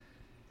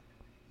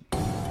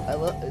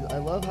I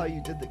love how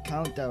you did the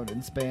countdown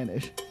in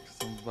Spanish.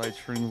 Some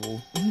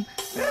bilingual.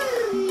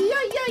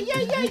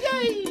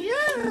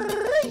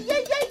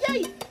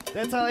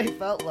 That's how I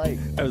felt like.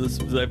 I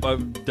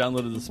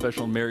downloaded the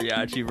special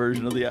mariachi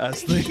version of the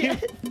ass thing.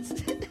 Yes.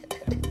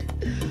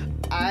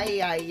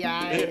 Ay, ay,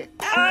 ay. Ay,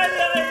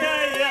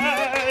 ay, ay,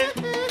 ay.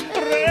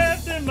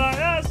 Wrapped in my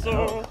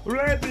asshole.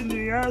 Wrapped in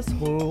the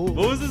asshole.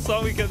 What was the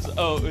song we kept?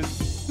 Oh, it was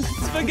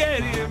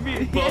spaghetti and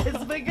meatballs.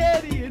 Yeah,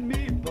 spaghetti and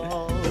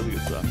meatballs. That's a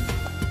good song.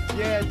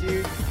 Yeah,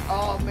 dude.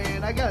 Oh,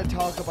 man, I gotta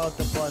talk about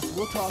the bus.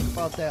 We'll talk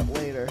about that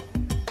later.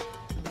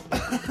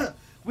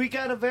 We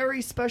got a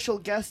very special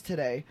guest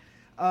today.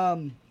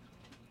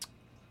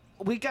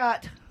 We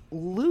got...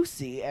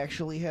 Lucy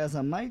actually has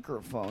a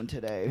microphone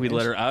today. We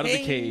let her out of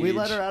the cage. We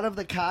let her out of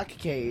the cock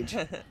cage,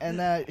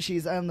 and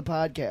she's on the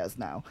podcast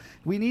now.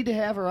 We need to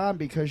have her on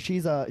because she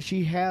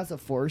has a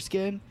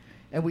foreskin,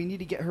 and we need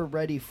to get her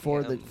ready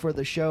for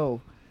the show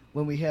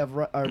when we have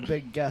our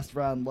big guest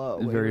Ron Lowe.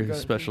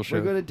 Special show.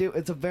 We're gonna do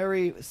it's a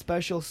very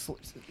special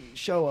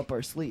show up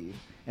our sleeve,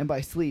 and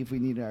by sleeve we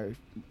need our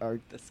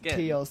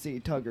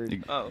TLC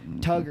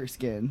Tugger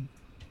skin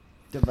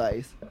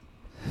device.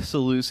 So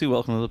Lucy,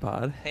 welcome to the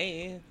pod.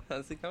 Hey,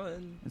 how's it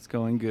going? It's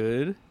going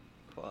good.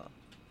 Cool.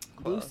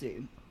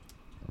 Lucy,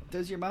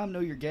 does your mom know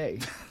you're gay?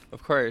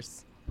 Of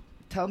course.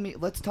 Tell me.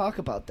 Let's talk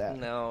about that.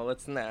 No,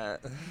 let's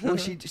not. Well,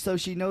 she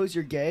knows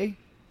you're gay.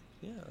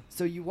 Yeah.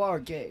 So you are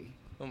gay.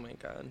 Oh my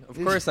god.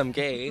 Of course I'm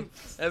gay.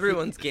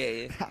 Everyone's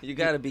gay. You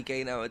gotta be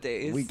gay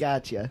nowadays. We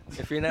got you.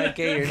 If you're not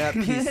gay, you're not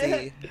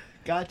PC.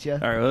 Gotcha.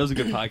 All right, well, that was a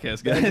good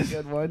podcast, guys. That's a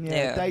good one.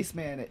 Yeah. Dice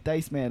man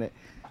it.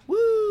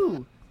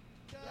 Woo!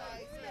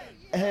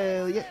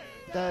 Hell yeah.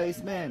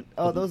 Dice man.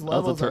 Oh, those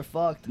levels are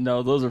fucked.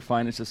 No, those are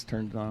fine. It's just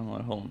turned on.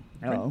 Hold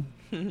on. Oh.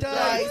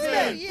 Dice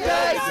man.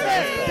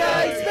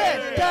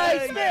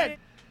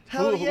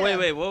 Hell yeah.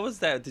 Wait, what was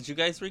that? Did you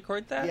guys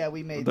record that? Yeah,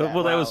 we made that.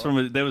 Well, that was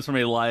from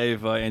a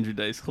live Andrew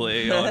Dice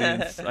Clay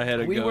audience. I had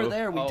to we go. We were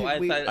there. I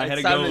thought I had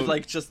it to sounded go.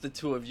 like just the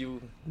two of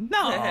you.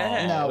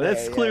 No,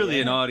 that's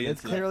clearly an audience.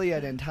 It's clearly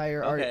an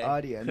entire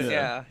audience.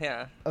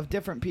 Yeah. Of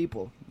different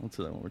people. Let's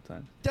do that one more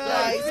time.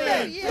 Dice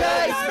man.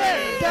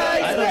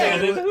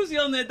 Who's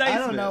yelling at Dice I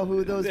don't know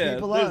who those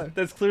people are.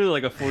 That's clearly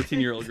like a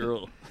 14-year-old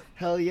girl.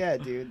 Hell yeah,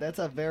 dude. That's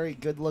a very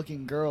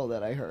good-looking girl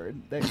that I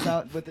heard. That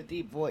sound with a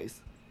deep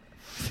voice.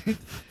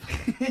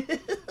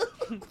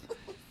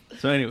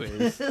 So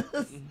anyways.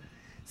 What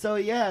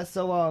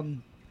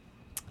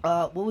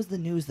was the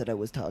news that I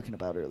was talking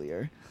about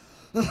earlier?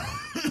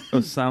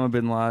 Osama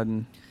bin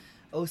Laden.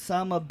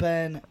 Osama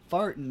bin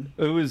Fartin.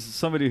 It was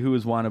somebody who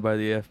was wanted by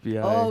the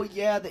FBI. Oh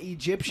yeah, the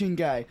Egyptian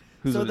guy.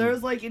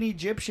 There's like an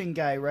Egyptian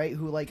guy, right,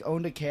 who like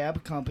owned a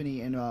cab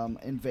company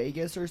in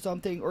Vegas or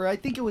something, or I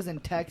think it was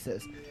in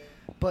Texas.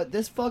 But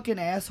this fucking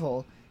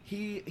asshole,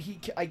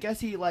 I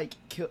guess he like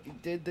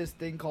did this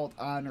thing called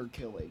honor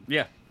killing.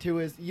 Yeah.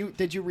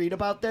 Did you read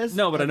about this?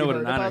 No, but I know what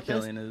an honor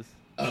killing is.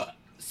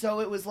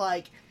 So it was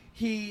like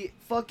he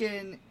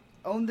fucking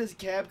owned this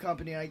cab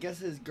company, and I guess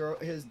his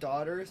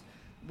daughters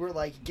were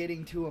like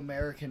getting too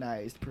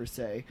Americanized per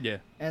se. Yeah.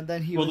 And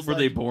then were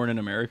they born in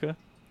America?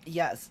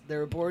 Yes, they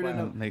were born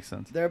in. Makes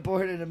sense. They're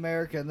born in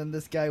America, and then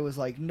this guy was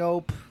like,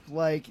 "Nope,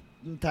 like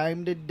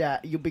time to die.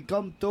 You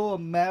become too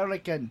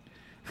American."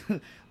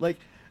 Like,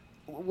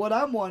 what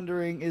I'm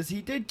wondering is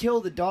he did kill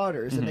the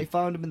daughters, and they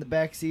found him in the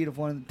back seat of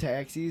one of the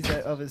taxis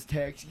of his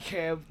taxi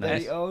cab that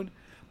he owned.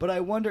 But I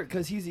wonder,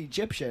 because he's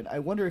Egyptian, I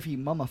wonder if he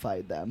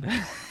mummified them.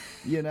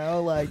 You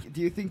know, like, do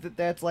you think that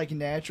that's like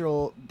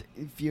natural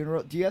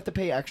funeral? Do you have to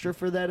pay extra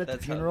for that at the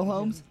funeral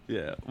homes?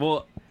 Yeah.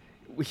 Well,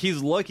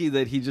 he's lucky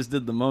that he just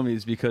did the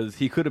mummies because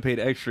he could have paid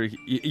extra.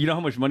 You know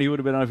how much money he would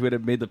have been on if he would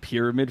have made the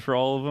pyramid for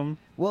all of them?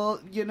 Well,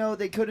 you know,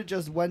 they could have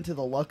just went to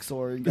the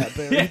Luxor and got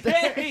buried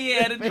there. He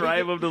had to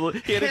drive him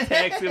he had to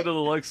taxi him to the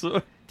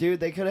Luxor. Dude,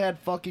 they could have had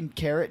fucking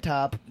Carrot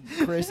Top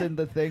christen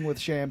the thing with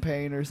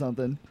champagne or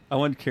something. I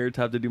want Carrot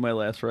Top to do my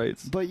last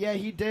rites. But yeah,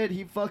 he did.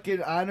 He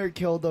fucking honor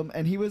killed them,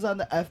 and he was on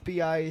the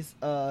FBI's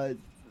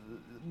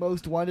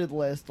most wanted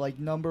list, like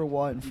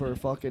 #1 for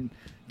fucking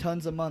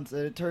tons of months.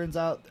 And it turns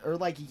out, or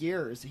like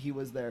years, he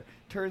was there.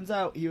 Turns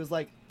out he was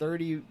like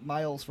 30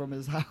 miles from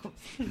his house.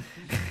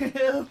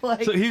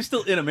 Like, so he's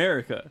still in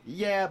America.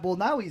 Yeah, well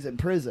now he's in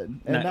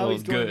prison, and now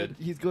he's going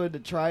to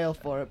trial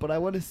for it. But I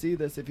want to see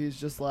this if he's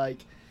just like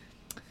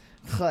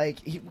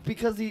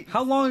because he.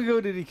 How long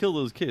ago did he kill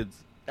those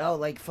kids? Oh,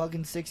 like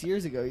fucking 6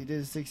 years ago. He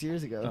did it 6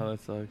 years ago. Oh,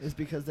 that sucks. It's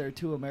because they're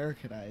too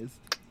Americanized.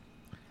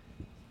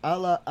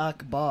 Allah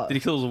Akbar. Did he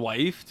kill his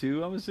wife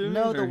too? I'm assuming.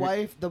 No, the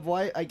wife.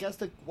 I guess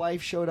the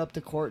wife showed up to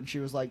court and she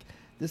was like,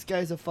 "This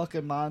guy's a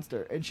fucking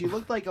monster," and she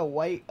looked like a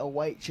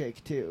white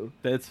chick too.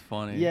 That's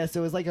funny. Yeah, so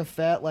it was like a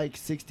fat, like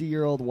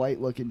 60-year-old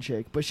white-looking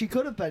chick, but she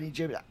could have been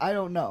Egyptian. I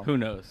don't know. Who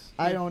knows?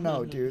 I don't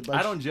know, dude. Like,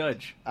 I don't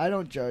judge. I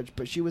don't judge,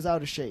 but she was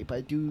out of shape. I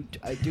do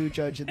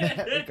judge in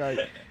that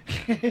regard.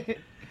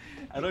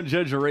 I don't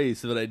judge a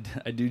race, but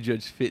I do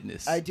judge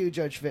fitness. I do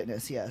judge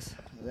fitness. Yes,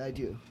 I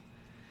do.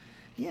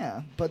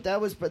 Yeah, but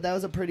that was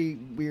a pretty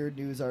weird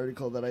news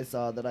article that I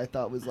saw that I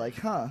thought was like,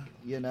 huh,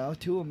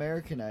 too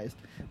Americanized.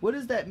 What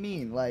does that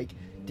mean? Like,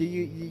 do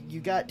you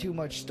got too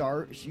much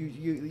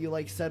you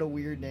like said a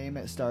weird name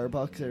at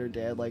Starbucks and her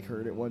dad like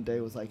heard it one day,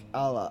 was like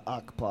Allah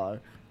Akbar.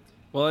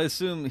 Well, I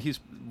assume he's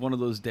one of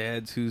those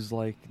dads who's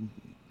like,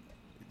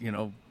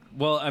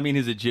 well, I mean,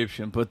 he's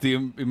Egyptian, but the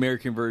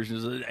American version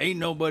is, ain't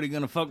nobody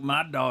gonna fuck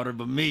my daughter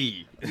but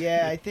me.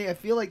 Yeah, I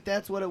feel like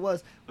that's what it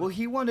was. Well,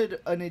 he wanted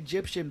an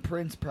Egyptian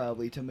prince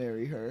probably to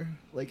marry her,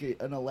 like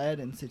an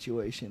Aladdin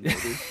situation,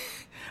 maybe.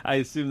 I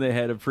assume they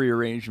had a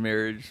prearranged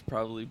marriage.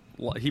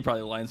 He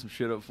probably lined some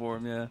shit up for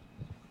him. Yeah.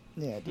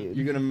 Yeah, dude.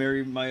 You're gonna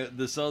marry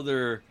this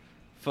other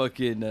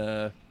fucking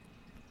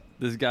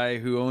this guy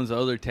who owns the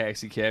other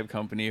taxi cab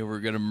company, and we're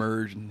gonna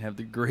merge and have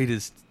the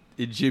greatest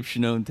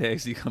Egyptian-owned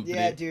taxi company.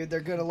 Yeah, dude, they're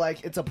gonna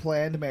it's a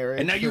planned marriage.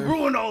 And now you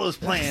ruined all those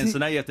plans, so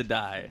now you have to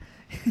die.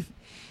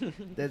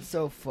 That's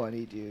so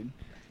funny, dude.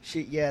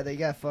 They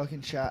got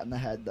fucking shot in the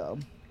head though.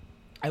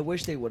 I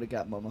wish they would have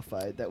got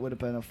mummified. That would have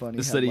been a funny.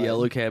 Instead of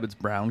yellow cab, it's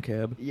brown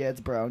cab. Yeah,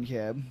 it's brown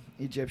cab.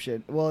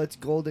 Egyptian. Well, it's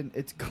golden.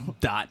 It's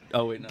dot.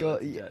 Oh wait, no.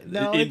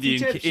 No,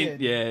 Indian. it's Egyptian.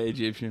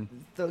 Egyptian.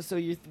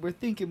 So we're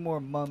thinking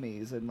more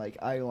mummies and like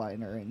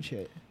eyeliner and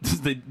shit.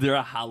 They're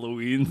a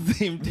Halloween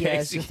themed taxi. Yeah,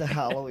 it's just a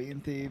Halloween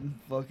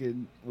theme.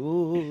 Fucking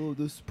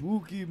the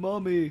spooky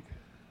mummy.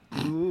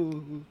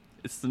 Ooh.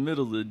 It's the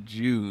middle of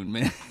June,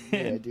 man.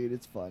 Yeah, dude,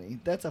 it's funny.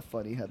 That's a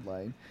funny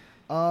headline.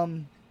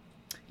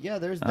 Yeah,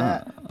 there's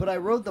that. But I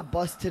rode the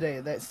bus today,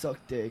 and that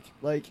sucked dick.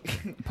 Like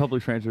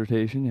Public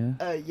transportation,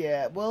 yeah.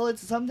 Yeah. Well,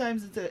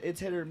 sometimes it's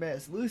hit or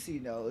miss. Lucy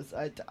knows.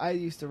 I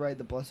used to ride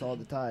the bus all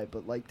the time,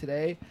 but like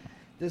today,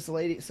 this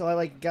lady. So I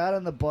like got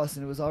on the bus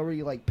and it was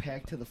already like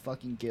packed to the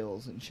fucking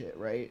gills and shit,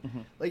 right? Mm-hmm.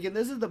 Like, and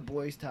this is the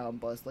Boys Town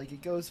bus. Like,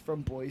 it goes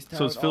from Boys Town.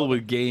 So it's filled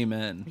with gay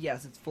men.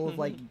 Yes, it's full of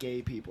like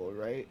gay people,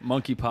 right?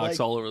 Monkeypox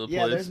all over the place.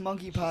 Yeah, there's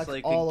monkeypox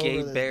like all over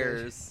gay this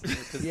bears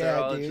because Yeah, they're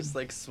all dude. just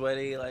like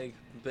sweaty, like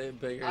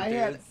bigger I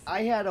dudes.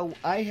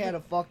 had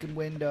a fucking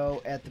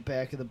window at the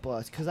back of the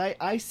bus because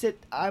I sit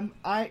at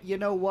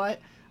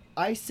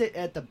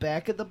the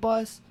back of the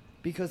bus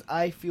because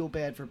I feel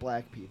bad for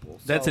black people.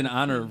 So that's in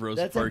honor of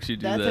Rosa Parks. You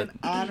do that. That's in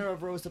honor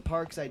of Rosa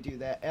Parks. I do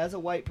that as a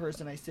white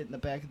person. I sit in the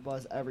back of the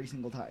bus every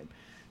single time.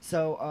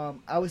 So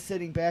I was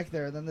sitting back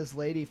there, and then this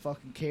lady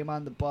fucking came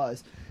on the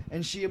bus,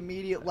 and she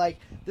immediately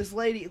this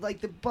lady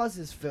the bus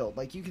is filled,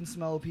 like you can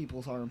smell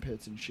people's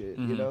armpits and shit,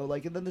 Mm-hmm.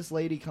 and then this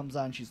lady comes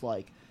on, she's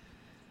like,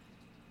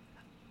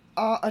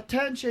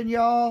 attention,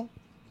 y'all.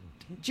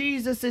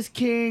 Jesus is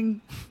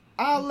king.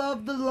 I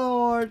love the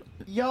Lord.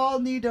 Y'all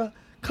need to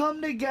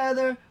come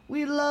together.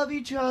 We love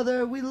each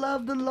other. We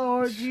love the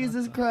Lord,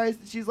 Jesus Christ.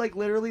 She's like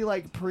literally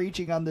like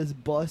preaching on this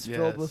bus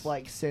filled with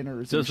like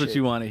sinners. Just what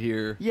you want to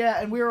hear.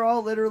 Yeah, and we were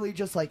all literally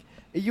just like,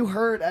 you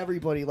heard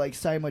everybody like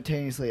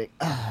simultaneously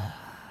like,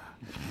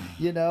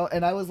 and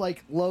I was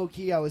like low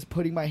key, I was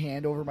putting my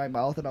hand over my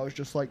mouth and I was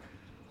just like,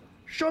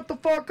 shut the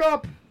fuck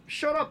up.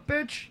 Shut up,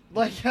 bitch!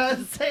 Like I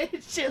was saying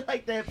shit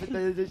like that, but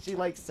then she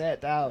like sat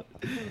down.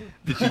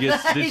 Did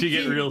she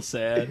get real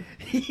sad?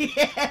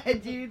 Yeah,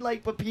 dude.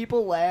 Like, but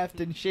people laughed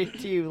and shit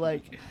too.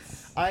 Like,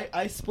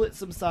 I split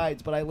some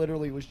sides, but I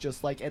literally was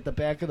just like at the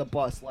back of the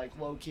bus, like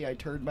low key. I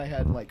turned my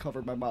head and like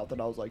covered my mouth,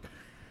 and I was like,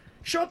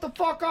 "Shut the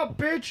fuck up,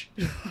 bitch!"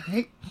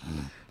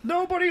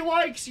 Nobody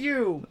likes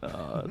you.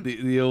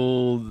 The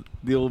old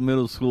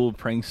middle school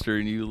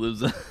prankster in you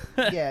lives on.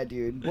 Yeah,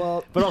 dude.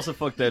 Well, but also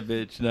fuck that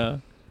bitch.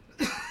 No.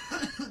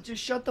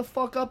 Just shut the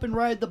fuck up and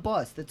ride the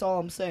bus. That's all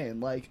I'm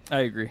saying. Like, I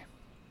agree.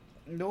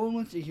 No one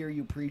wants to hear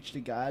you preach to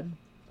God.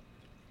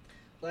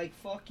 Like,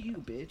 fuck you,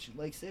 bitch.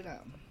 Like, sit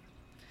down.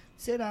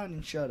 Sit down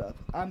and shut up.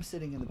 I'm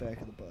sitting in the back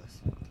of the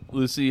bus.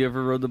 Lucy, you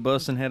ever rode the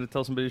bus and had to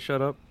tell somebody to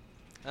shut up?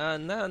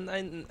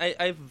 No,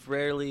 I've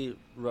rarely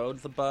rode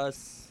the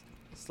bus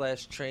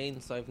 /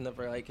 train, so I've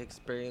never like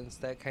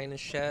experienced that kind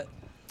of shit.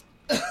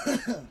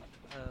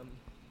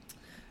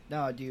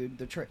 No, dude,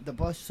 the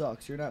bus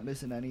sucks. You're not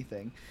missing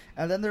anything.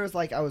 And then there was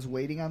like I was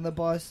waiting on the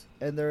bus,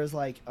 and there was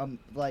I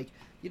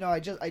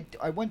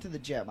went to the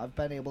gym. I've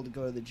been able to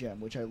go to the gym,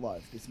 which I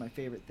love. It's my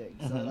favorite thing.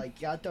 So I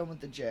like got done with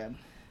the gym.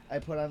 I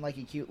put on like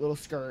a cute little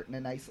skirt and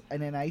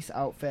a nice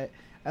outfit,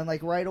 and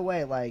like right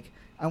away like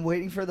I'm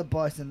waiting for the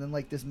bus, and then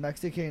like this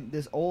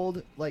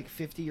old like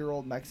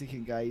 50-year-old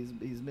Mexican guy,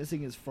 he's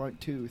missing his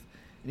front tooth,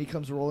 and he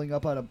comes rolling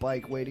up on a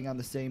bike waiting on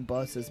the same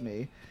bus as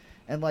me.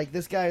 And, like,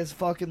 this guy is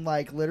fucking,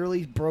 like,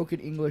 literally broken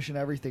English and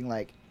everything,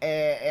 like,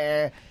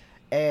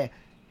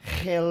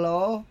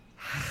 hello,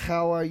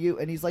 how are you?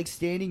 And he's, like,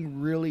 standing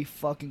really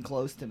fucking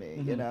close to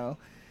me, you know?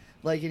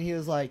 Like, and he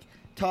was, like,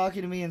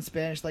 talking to me in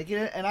Spanish, like,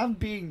 and I'm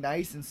being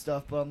nice and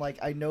stuff, but I'm, like,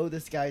 I know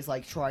this guy's,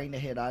 like, trying to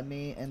hit on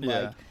me and,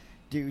 like,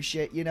 do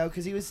shit, you know?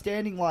 Because he was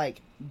standing, like,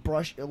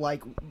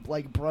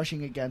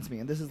 brushing against me,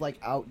 and this is, like,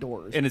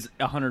 outdoors. And it's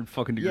 100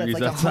 fucking degrees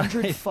outside. Yeah, it's like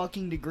 100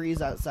 fucking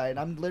degrees outside.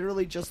 I'm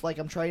literally just, like,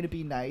 I'm trying to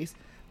be nice,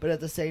 but at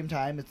the same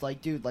time, it's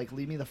like, dude, like,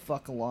 leave me the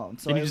fuck alone.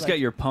 So and you just got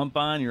your pump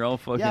on? You're all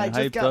fucking hyped up? Yeah,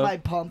 I just got my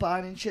pump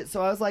on and shit,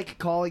 so I was, like,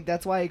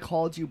 that's why I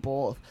called you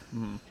both.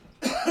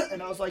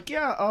 And I was like,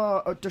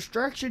 yeah,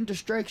 distraction,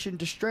 distraction,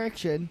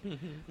 distraction.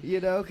 You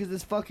know, because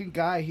this fucking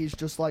guy, he's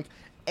just like,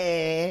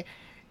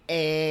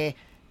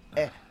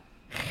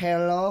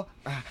 hello,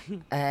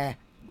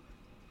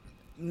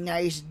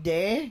 nice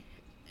day.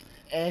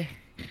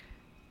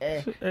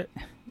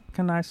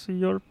 Can I see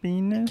your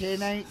penis?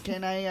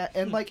 Can I,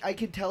 and like, I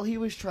could tell he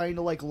was trying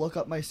to like look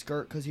up my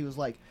skirt because he was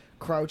like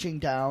crouching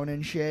down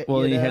and shit.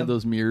 Well, you he know? had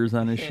those mirrors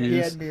on his shoes. He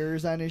had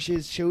mirrors on his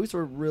shoes. Shoes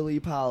were really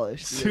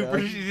polished.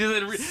 Super,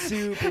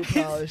 Super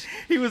polished.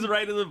 He was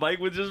riding the bike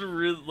with just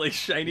real, like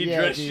shiny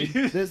dress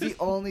shoes. That's the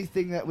only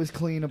thing that was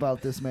clean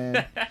about this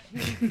man.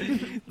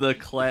 The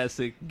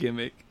classic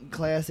gimmick.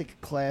 Classic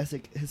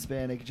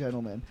Hispanic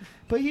gentleman.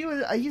 But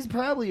he's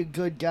probably a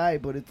good guy,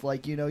 but it's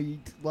like, you know, you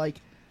like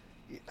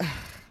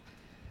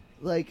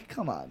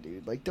come on,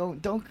 dude. Like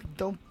don't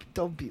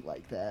be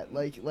like that.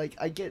 Like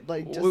I get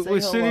like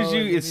just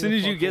say as soon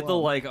as you get the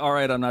alone. like, all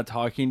right, I'm not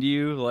talking to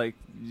you, like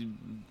you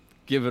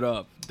give it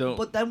up. Don't.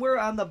 But then we're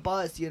on the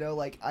bus, you know,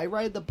 like I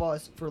ride the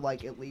bus for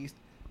like at least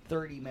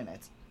 30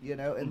 minutes, you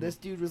know, and this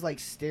dude was like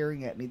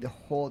staring at me the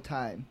whole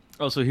time.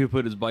 Oh, so he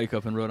put his bike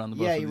up and rode on the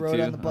bus. Yeah, he rode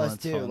too? on the bus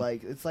that's too. fun.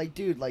 Like it's like,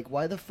 dude, like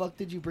why the fuck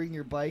did you bring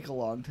your bike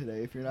along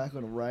today if you're not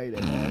going to ride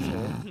it,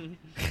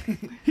 asshole?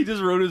 He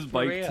just rode his For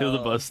bike to the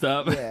real. bus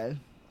stop. Yeah.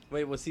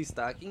 Wait, was he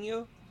stalking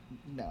you?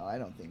 No, I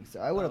don't think so.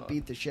 I would have Oh.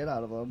 beat the shit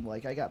out of him.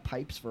 Like, I got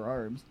pipes for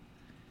arms.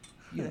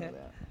 You know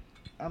that.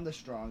 I'm the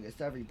strongest.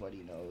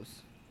 Everybody knows.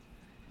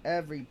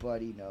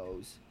 Everybody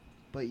knows.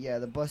 But yeah,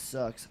 the bus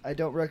sucks. I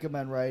don't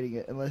recommend riding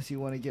it unless you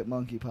want to get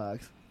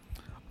monkeypox.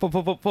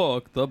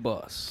 Fuck the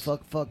bus.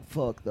 Fuck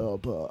the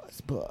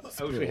bus.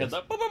 I wish we had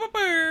that.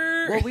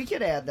 Well, we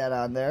could add that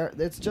on there.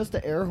 It's just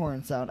an air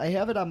horn sound. I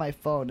have it on my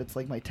phone. It's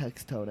like my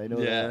text tone. I know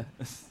Yeah.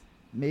 that.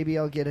 Maybe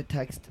I'll get a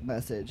text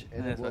message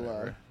and it That's will,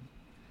 whatever.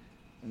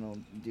 and I'll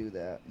do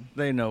that.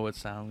 They know what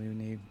sound we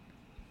need.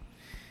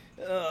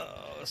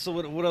 So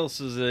what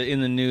else is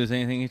in the news?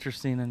 Anything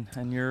interesting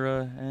on your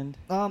end?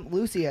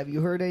 Lucy, have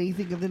you heard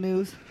anything of the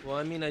news? Well,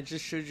 I mean, I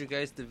just showed you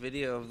guys the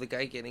video of the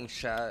guy getting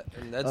shot,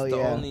 and that's Oh, the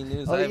yeah. only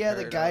news Oh I've yeah,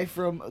 heard the guy of.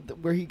 from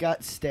where he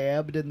got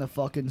stabbed in the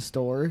fucking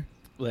store.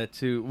 That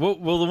too.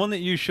 Well, the one that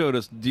you showed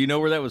us. Do you know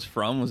where that was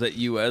from? Was that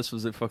U.S.?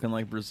 Was it fucking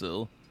like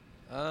Brazil?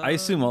 I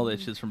assume all that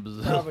shit's from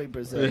Brazil. Probably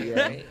Brazil,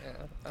 yeah. I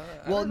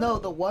Well, don't no, know.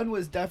 the one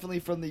was definitely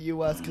from the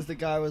U.S. because the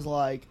guy was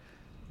like,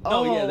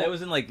 Oh yeah, that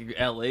was in like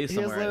L.A. He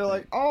somewhere. was I literally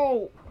like, think.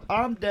 "Oh,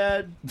 I'm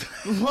dead."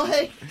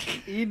 Like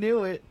he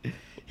knew it.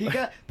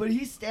 But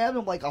he stabbed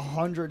him like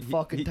 100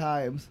 fucking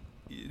times.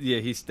 Yeah,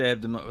 he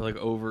stabbed him like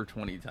over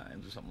 20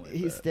 times or something like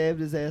He that. stabbed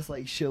his ass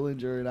like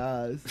Schillinger and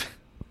Oz.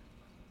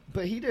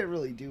 But he didn't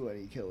really do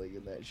any killing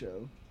in that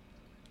show.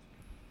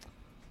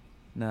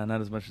 Nah,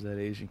 not as much as that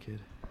Asian kid.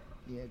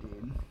 Yeah,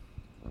 dude.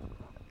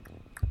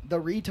 The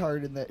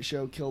retard in that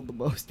show killed the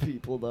most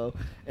people, though.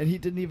 And he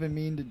didn't even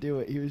mean to do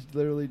it. He was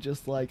literally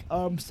just like,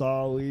 "I'm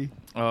sorry."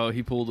 Oh,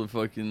 he pulled a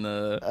fucking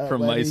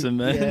from Lenny. Mice and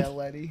Men. Yeah,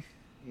 Lenny.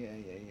 Yeah.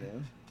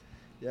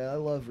 Yeah, I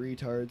love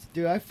retards.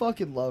 Dude, I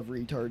fucking love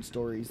retard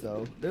stories,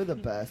 though. They're the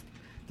best.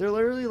 They're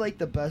literally like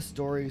the best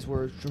stories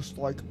where it's just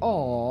like,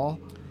 "Aw."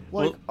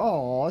 Like,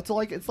 "Aw." It's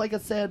like a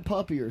sad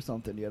puppy or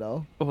something, you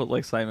know? Oh,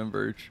 like Simon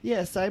Birch.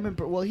 Yeah, Simon,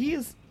 well, he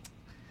is,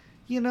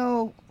 you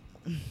know...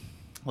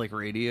 Like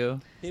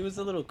Radio. He was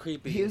a little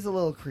creepy. He was a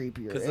little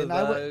creepier. Because And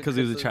I would... Because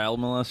he was a child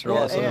molester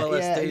Yeah, also. yeah. and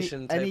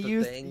molestation and he type of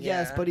used thing,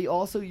 yes, yeah. but he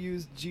also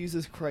used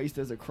Jesus Christ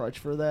as a crutch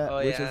for that, Oh,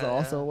 which is yeah,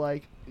 also yeah.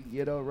 like,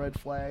 you know, red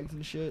flags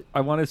and shit.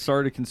 I want to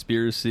start a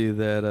conspiracy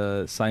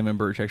that Simon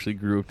Birch actually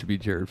grew up to be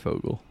Jared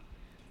Fogle.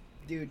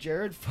 Dude,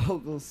 Jared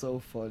Fogel's so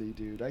funny,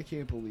 dude. I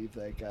can't believe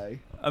that guy.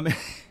 I mean,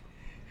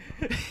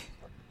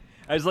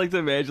 I just like to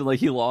imagine like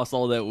he lost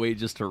all that weight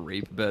just to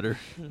rape better.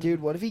 Dude,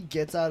 what if he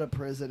gets out of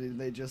prison and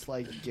they just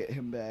like get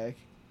him back?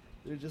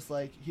 They're just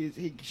like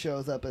he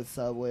shows up at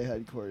Subway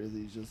headquarters.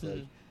 He's just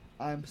like,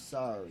 "I'm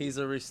sorry. He's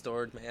a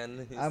restored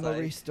man. He's I'm like, a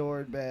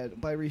restored man."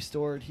 By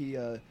restored, he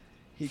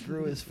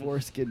grew his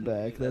foreskin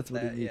back. That's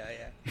what that, he yeah.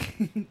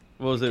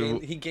 What was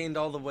it? He gained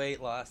all the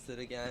weight, lost it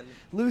again.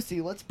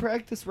 Lucy, let's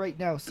practice right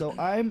now. So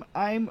I'm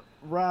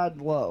Rod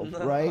Lowe,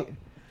 No. right?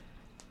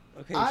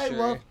 Okay,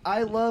 sure.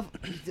 I love.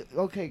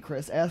 Okay,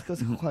 Chris, ask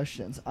us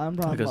questions. I'm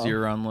Ron Because Lowe.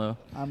 you're on low.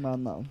 I'm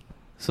Ron Lowe.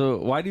 So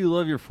why do you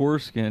love your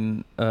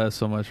foreskin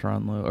so much,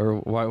 Ron Lowe? Or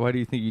why do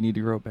you think you need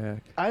to grow it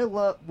back? I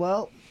love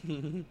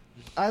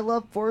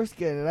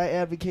foreskin, and I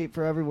advocate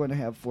for everyone to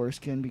have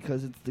foreskin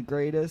because it's the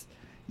greatest.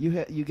 You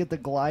get the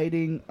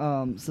gliding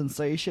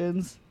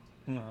sensations,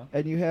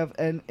 and you have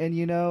and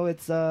you know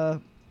it's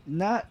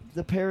not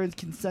the parents'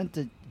 consent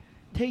to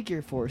take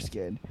your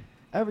foreskin.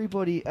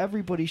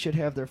 Everybody should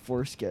have their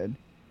foreskin.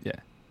 Yeah,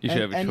 you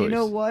should have a and choice. you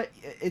know what?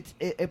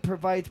 It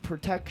provides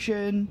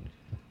protection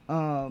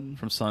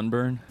From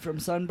sunburn. from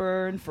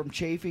sunburn, from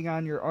chafing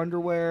on your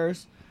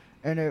underwears,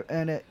 and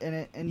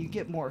you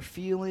get more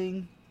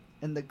feeling,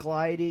 and the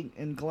gliding.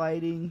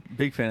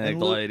 Big fan of that And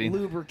gliding.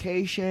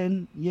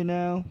 lubrication, you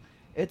know,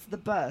 it's the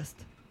best.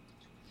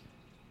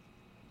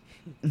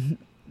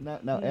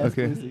 Now ask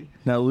Okay. Lucy.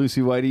 Now,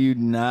 Lucy, why do you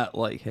not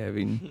like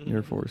having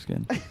your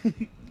foreskin?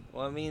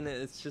 Well, I mean,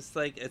 it's just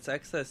like it's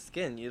excess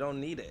skin. You don't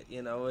need it.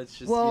 You know, it's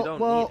just Well, you don't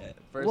well, need it.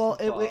 First well,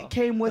 of all. it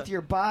came with your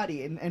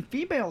body, and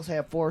females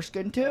have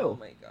foreskin too. Oh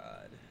my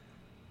god.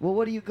 Well,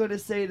 what are you gonna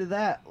say to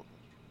that?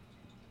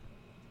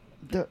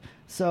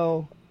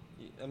 So.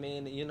 I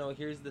mean, you know,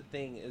 here's the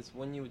thing: is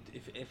when you,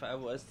 if I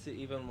was to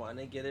even want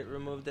to get it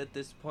removed at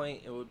this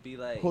point, it would be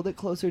like, Hold it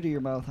closer to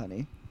your mouth,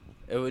 honey.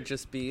 it would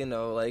just be, you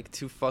know, like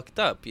too fucked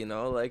up. You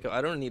know, like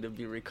I don't need to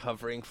be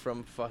recovering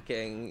from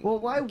fucking. Well,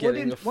 why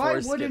getting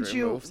wouldn't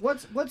you? removed.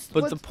 What's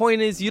But the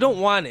point is, you don't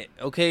want it.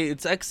 Okay,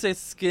 it's excess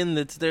skin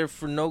that's there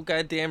for no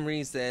goddamn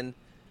reason.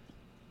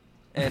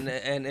 And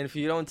if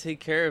you don't take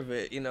care of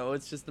it, you know,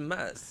 it's just a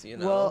mess. You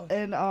know. Well,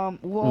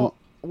 and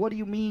what do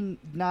you mean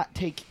not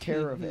take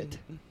care of it?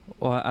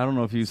 Well, I don't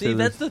know if you See, said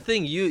that's this. the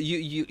thing.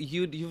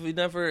 You've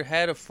never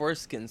had a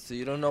foreskin, so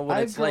you don't know what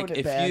I've it's like. grown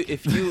it back.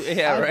 If you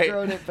yeah I've right.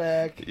 grown it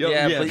back. Yep,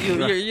 Yeah, yeah, but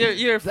right.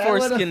 your That would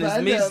foreskin is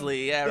offend them.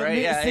 measly. Yeah, right.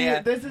 Yeah, See,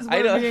 yeah. this is I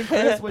where know. me and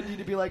Chris would need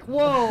to be like,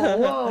 whoa,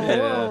 whoa, Yeah.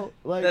 whoa.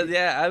 Like,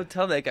 Yeah, I would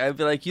tell that guy. I'd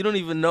be like, you don't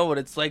even know what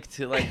it's like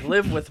to like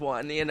live with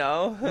one. You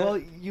know. well,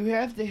 you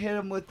have to hit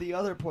him with the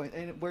other point,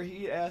 and where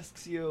he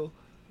asks you,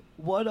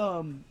 what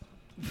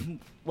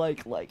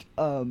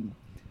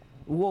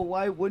well,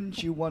 why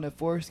wouldn't you want a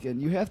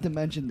foreskin? You have to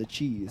mention the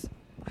cheese,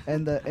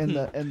 and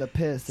the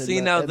piss. And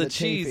See now and the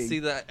cheese. chafing. See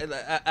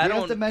that I You don't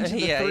have to mention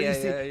the yeah, three. yeah,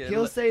 C. yeah, yeah.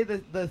 He'll say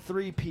the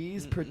 3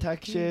 P's: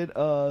 protection,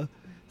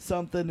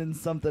 something and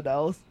something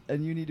else,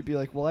 and you need to be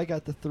like, well, I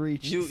got the 3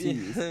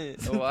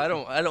 C's. well, I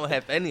don't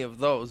have any of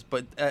those,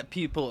 but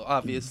people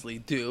obviously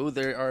do.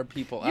 There are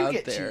people You out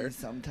get there. cheese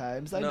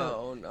sometimes. I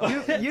know. No.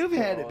 You've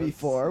had it No,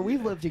 before.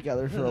 We've lived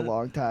together for a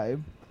long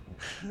time.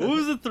 What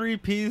was the 3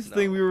 P's No.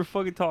 thing we were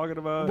fucking talking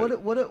about?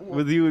 What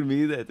with you and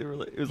me, that they were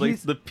like, it was like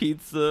He's- the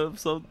pizza of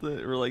something,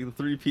 or like the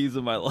 3 P's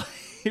of my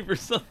life or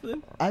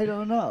something. I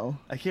don't know.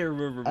 I can't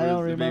remember. but I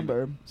don't it made me-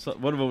 remember.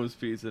 one of them was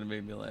pizza and it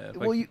made me laugh.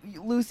 Well,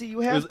 Lucy, you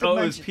have it was, to it was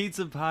mention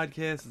pizza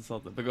podcast and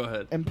something. But go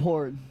ahead. and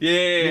porn. Yeah,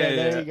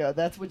 There you go.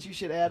 That's what you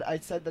should add. I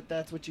said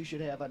that's what you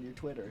should have on your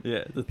Twitter.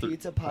 Yeah, the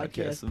Pizza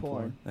podcast and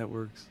porn. That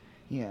works.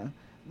 Yeah.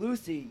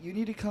 Lucy, you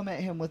need to come at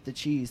him with the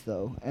cheese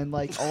though, and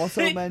like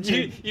also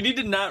mention. you need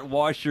to not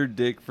wash your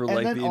dick for And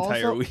like then the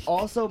entire also, week.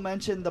 also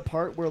mention the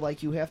part where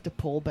like you have to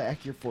pull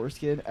back your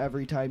foreskin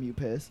every time you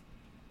piss.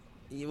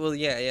 Well,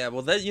 yeah.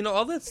 Well, that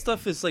all that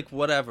stuff is like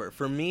whatever.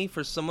 For me,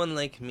 for someone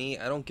like me,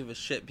 I don't give a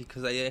shit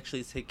because I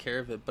actually take care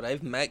of it. But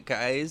I've met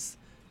guys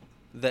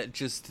that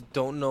just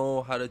don't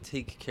know how to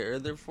take care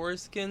of their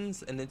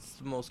foreskins, and it's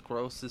the most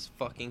grossest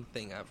fucking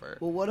thing ever.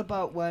 Well, what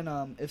about when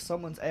if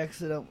someone's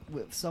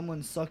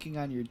sucking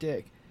on your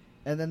dick,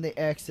 and then they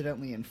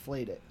accidentally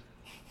inflate it?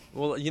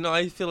 Well,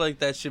 I feel like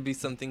that should be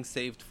something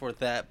saved for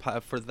that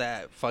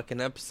fucking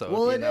episode.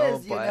 Well, it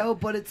is, but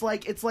but it's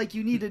like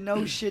you need to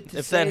know shit to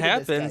if say that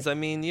to this happens, guy. I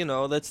mean,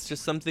 that's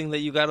just something that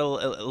you gotta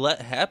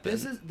let happen.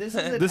 This is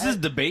This is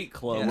debate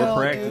club. Yeah. We're No,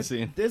 dude,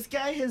 practicing. this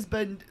guy has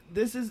been.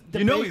 This is debate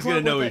You know he's club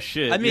gonna know with his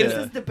shit. I mean, This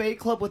yeah. is debate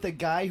club with a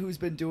guy who's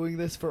been doing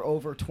this for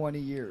over 20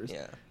 years.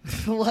 Yeah,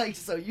 Like,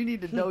 so you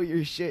need to know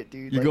your shit,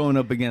 dude. You're Like, going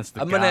up against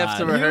the I'm gonna have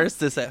to god. rehearse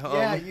this at home.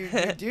 Yeah, you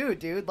do,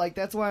 dude. Like,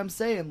 that's why I'm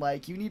saying,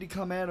 like, you need to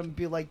come at him and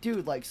be like,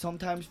 dude, like,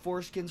 sometimes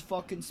foreskins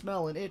fucking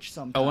smell and itch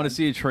sometimes. I want to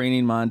see a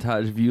training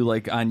montage of you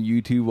like on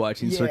YouTube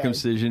watching Yeah.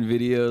 circumcision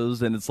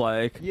videos, and it's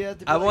like, You have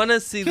to be I like- want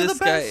to see "You're this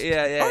the guy. best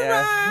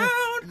Yeah.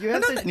 You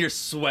have to- and you're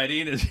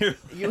sweating as you're.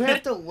 You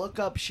have to look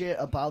up shit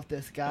about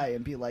this guy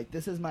and be like,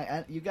 "This is my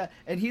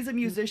and he's a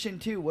musician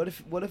too. What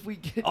if we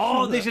get?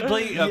 Oh, they should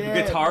play a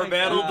Yeah, guitar like,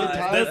 battle.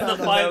 guitar That's battle.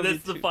 the final.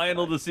 That's the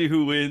final to see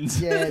who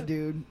wins. Yeah,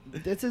 dude.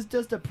 This is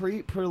just a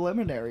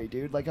preliminary,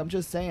 dude. Like I'm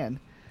just saying.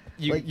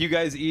 You Like- you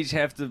guys each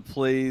have to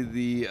play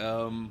the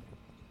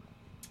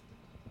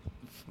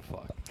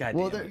Fuck. God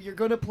Well, damn it. you're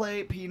gonna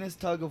play penis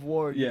tug of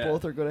war. You Yeah.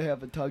 both are gonna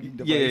have a tugging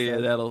device. Yeah,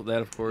 on.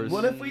 that of course.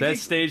 What if we That's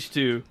could- stage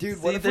 2. Dude,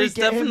 See, what if we there's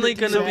get him definitely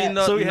to do gonna be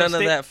that? So we have none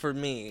of sta- that for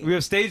me. We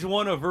have stage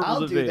 1 of verbal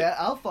I'll debate. do that.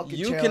 I'll fucking.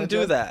 You can challenge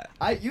do him. that.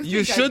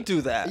 You should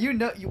do that. You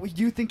know,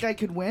 you think I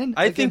could win?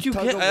 I think against you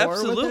tug can of war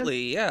with him?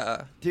 absolutely.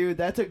 Yeah. Dude,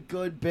 that's a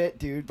good bit,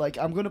 dude. Like,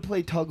 I'm gonna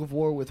play tug of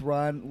war with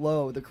Ron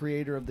Lowe, the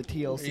creator of the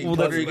TLC. Well, What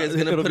that's- are you guys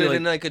gonna it'll put be it like-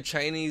 in like a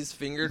Chinese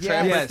finger Yeah,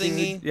 trapper yes,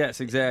 thingy?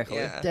 yes, exactly.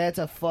 Yeah. That's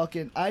a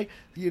fucking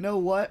You know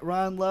what,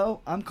 Ron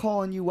Lowe? I'm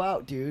calling you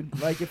out, dude.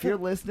 Like, if you're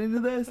listening to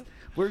this,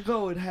 we're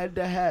going head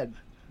to head.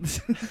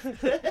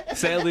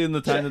 Sadly, in the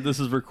time that this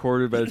is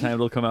recorded, by the time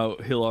it'll come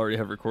out, he'll already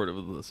have recorded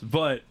with us.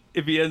 But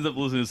if he ends up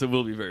listening to this, it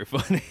will be very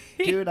funny.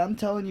 Dude, I'm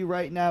telling you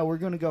right now, we're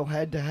gonna go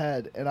head to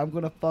head, and I'm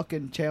gonna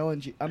fucking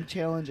challenge you. I'm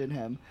challenging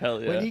him.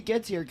 Hell yeah. When he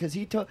gets here, because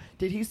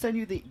did he send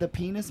you the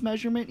penis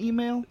measurement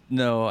email?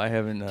 No, I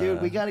haven't.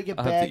 Dude, we got to get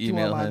I'll have back to him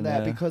email on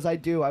that yeah. because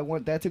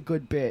that's a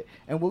good bit,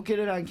 and we'll get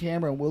it on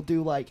camera, and we'll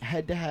do like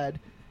head to head,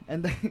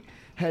 and then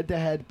head to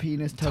head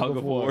penis tug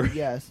of war.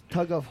 Yes,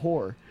 tug of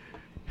whore.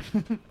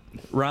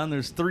 Ron,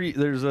 there's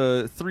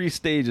three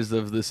stages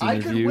of this I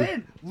could interview.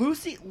 win.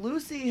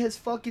 Lucy has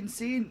fucking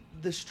seen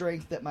the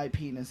strength that my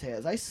penis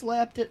has. I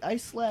slapped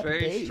Very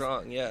bass.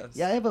 strong, yes.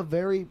 Yeah, I have a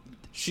very.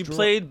 She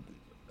played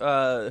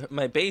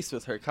my bass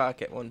with her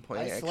cock at one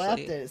point. I actually,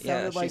 slapped it. It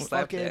sounded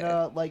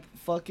like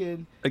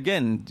fucking.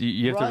 Again,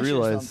 you have to Rush or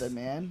realize something,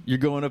 man. you're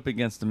going up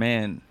against a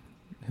man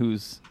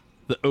who's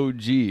the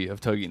OG of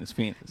tugging his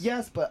penis.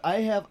 Yes, but I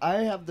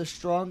have the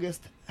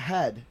strongest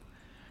head.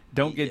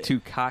 Don't get too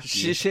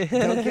cocky.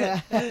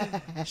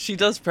 She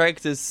does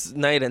practice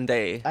night and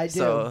day. I do.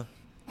 So.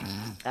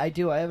 I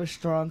do. I have a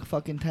strong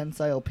fucking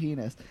tensile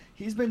penis.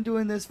 He's been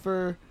doing this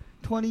for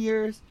 20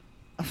 years.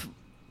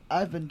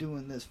 I've been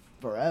doing this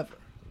forever.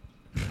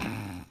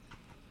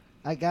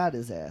 I got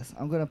his ass.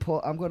 I'm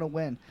gonna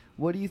win.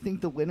 What do you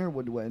think the winner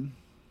would win?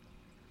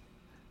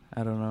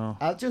 I don't know.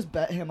 I'll just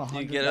bet him $100.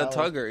 You get a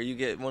tugger. You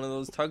get one of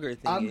those tugger thingies.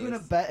 I'm gonna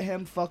bet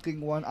him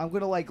fucking one. I'm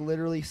gonna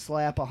literally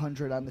slap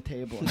 100 on the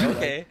table.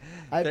 Okay.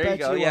 I there bet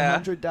you go. you Yeah.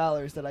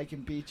 $100 that I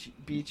can beat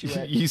you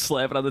at. You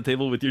slap it on the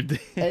table with your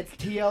dick. It's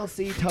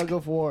TLC Tug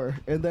of War,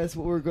 and that's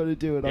what we're gonna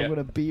do. And Yeah. I'm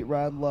gonna beat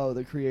Ron Lowe,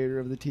 the creator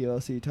of the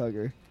TLC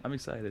Tugger. I'm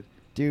excited.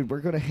 Dude,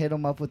 we're gonna hit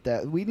him up with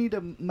that. We need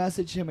to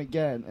message him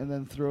again and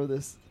then throw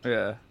this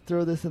Yeah. in the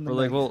We're mix.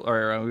 like, well, all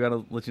right, Ron, we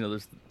gotta let you know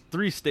there's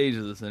 3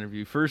 stages of this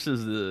interview. First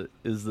is the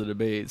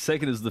debate.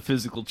 Second is the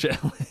physical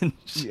challenge.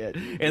 Yeah,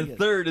 And yeah.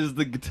 third is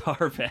the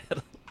guitar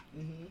battle.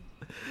 Mhm.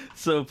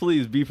 So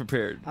please be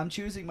prepared. I'm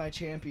choosing my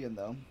champion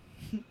though.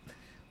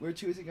 We're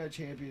choosing our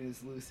champion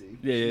is Lucy.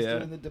 Yeah, She's yeah.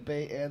 doing the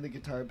debate and the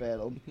guitar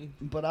battle.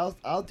 But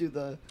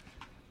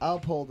I'll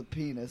pull the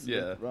penis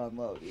Yeah. with Ron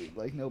Lowe, dude.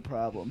 Like no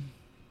problem.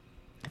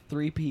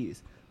 3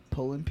 P's.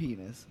 Pulling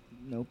penis.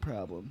 No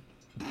problem.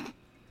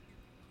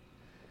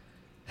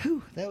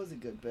 Whew, that was a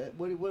good bit.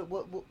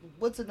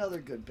 What's another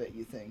good bit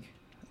you think?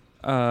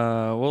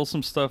 Well,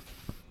 some stuff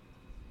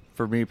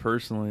for me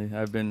personally.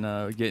 I've been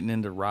getting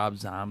into Rob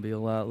Zombie a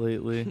lot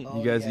lately. Oh,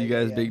 you guys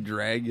yeah. big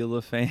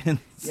Dragula fans?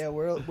 Yeah,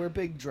 we're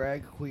big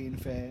drag queen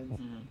fans.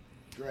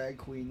 Drag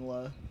queen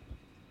la.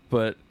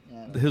 But Yeah,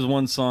 I don't his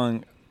one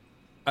song,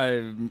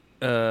 you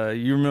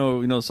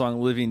know the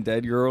song "Living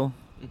Dead Girl."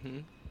 Mm-hmm.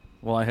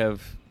 Well, I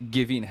have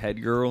 "Giving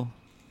Head Girl,"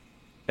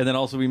 and then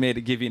also we made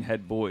a "Giving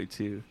Head Boy"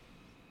 too.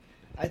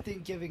 I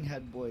think giving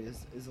head boy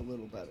is a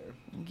little better.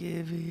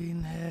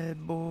 Giving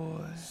head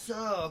boy.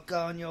 Suck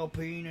on your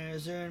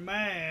penis and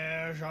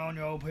mash on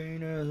your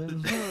penis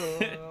and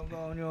suck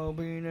on your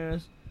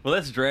penis. Well,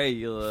 that's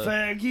Dragula.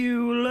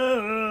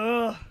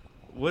 Fagula.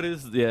 What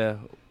is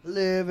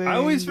Living I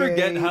always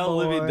forget gay how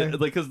boy. Living Dead,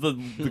 like, because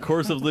the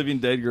chorus of Living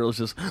Dead Girl is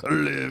just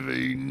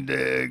Living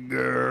Dead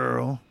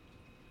Girl.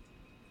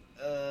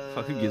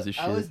 Fuck, who gives a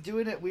shit? I was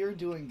doing it. We were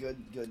doing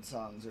good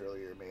songs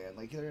earlier, man.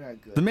 Like they're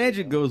not good. The magic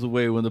you know? goes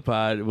away when the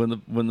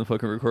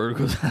fucking recorder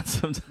goes on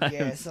sometimes.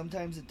 Yeah,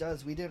 sometimes it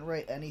does. We didn't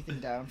write anything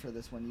down for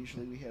this one.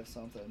 Usually we have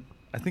something.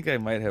 I think I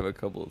might have a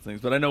couple of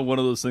things, but I know one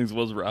of those things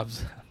was Rob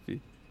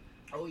Zombie.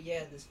 Oh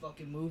yeah, this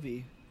fucking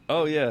movie.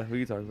 Oh yeah,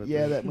 we can talk about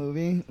Yeah, that. that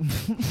movie.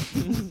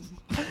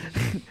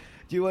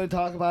 Do you want to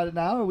talk about it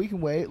now, or we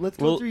can wait? Let's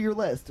go Well- through your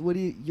list. What do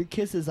your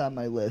kisses on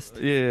my list?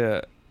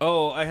 Yeah.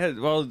 Oh,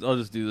 Well, I'll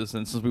just do this,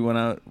 and since we went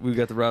out, we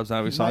got the Rob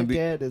Zombie My song.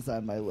 dad is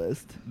on my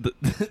list.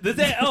 The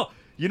dad. Oh,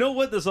 you know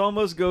what? This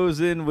almost goes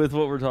in with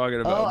what we're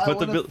talking about. Oh, I but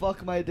want to Bill-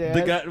 fuck my dad.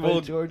 the guy- by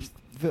well- George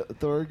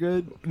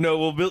Thorogood. No,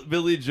 well,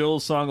 Billy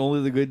Joel's song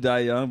 "Only the Good Die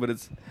Young," but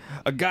it's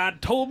God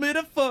told me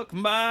to fuck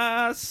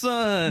my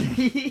son.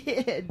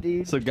 Yeah,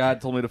 dude. So God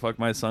told me to fuck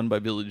my son by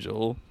Billy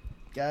Joel.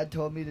 God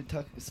told me to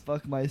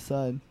fuck my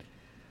son.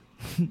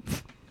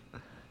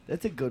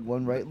 That's a good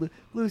one, right?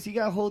 Luce, you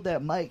gotta hold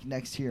that mic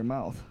next to your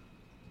mouth.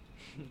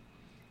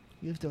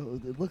 You have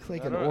to. It looks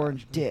like I an don't know.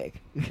 orange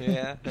dick.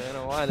 Yeah, I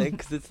don't want it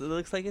because it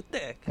looks like a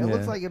dick. It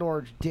looks Yeah. like an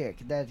orange dick.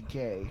 That's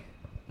gay.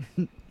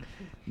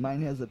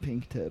 Mine has a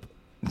pink tip.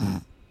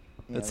 It's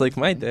Yeah, like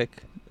my fine.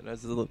 dick. It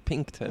has a little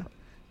pink tip.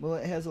 Well,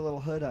 it has a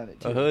little hood on it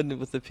too. A hood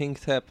with a pink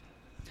tip.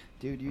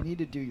 Dude, you need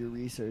to do your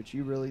research.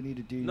 You really need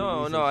to do your No,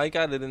 research. no, I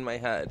got it in my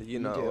head. You You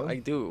know, do? I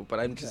do, but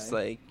I'm just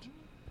Okay. like,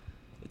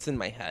 it's in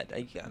my head.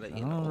 I got it. I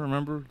You don't know.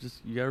 remember.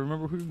 Just you gotta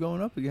remember who you're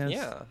going up against.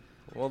 Yeah.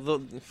 Well,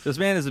 This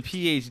man is a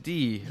PhD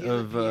He has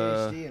of.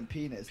 a PhD in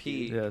penis.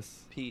 P. dude. Yes.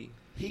 P.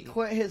 He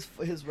quit his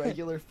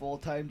regular full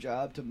time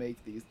job to make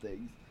these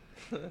things.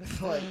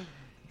 Like,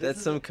 this That's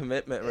is some a-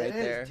 commitment right It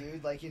is, there.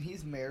 dude. Like, and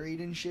he's married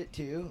and shit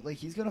too. Like,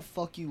 he's gonna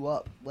fuck you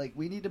up. Like,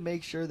 we need to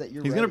make sure that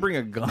you're. He's ready. gonna bring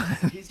a gun.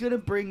 He's gonna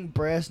bring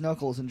brass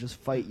knuckles and just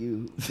fight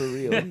you for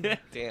real.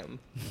 Damn.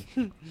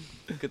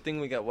 Good thing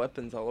we got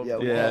weapons all over. Yeah,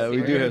 the Yeah, place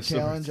we we're do gonna have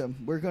swords. challenge him.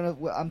 We're gonna.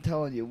 I'm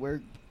telling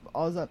you,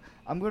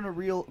 I'm gonna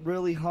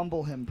really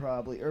humble him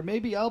probably, or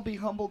maybe I'll be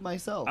humbled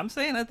myself. I'm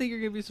saying I think you're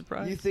gonna be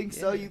surprised. You think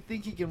so? Yeah. You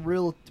think he can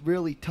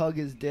really tug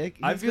his dick?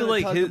 I He's feel gonna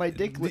like tug his, my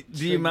dick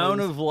the amount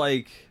of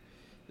like,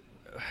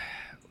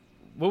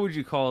 what would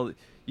you call it?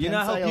 You know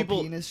how tensile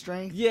people. penis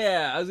strength.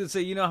 Yeah, I was gonna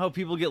say, you know how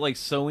people get like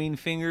sewing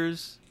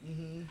fingers.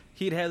 Mm-hmm.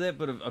 He'd have that,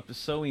 but a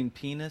sewing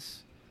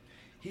penis.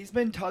 He's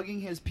been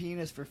tugging his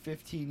penis for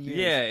 15 years.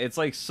 Yeah, it's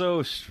like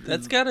so.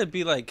 That's gotta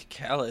be like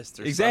calloused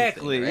or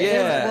Exactly, something. Right?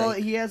 yeah. Well,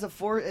 he has a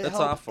That's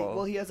awful.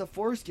 Well, he has a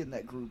foreskin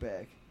that grew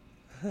back.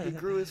 He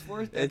grew his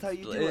foreskin. That's how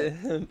you do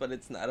it. But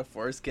it's not a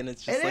foreskin.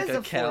 It's just It like is a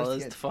a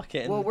calloused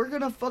foreskin. fucking. Well, we're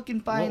gonna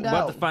fucking find We're out.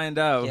 about to find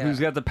out Yeah. who's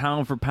got the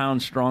pound for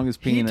pound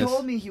strongest penis. He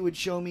told me he would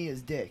show me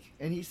his dick,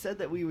 and he said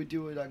that we would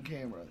do it on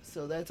camera,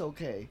 so that's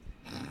okay.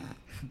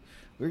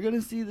 We're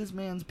gonna see this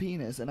man's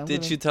penis, and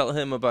Did you tell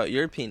him about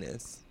your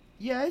penis?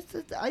 Yeah,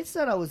 I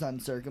said I was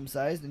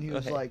uncircumcised, and he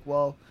was Okay. like,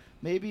 "Well,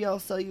 maybe I'll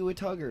sell you a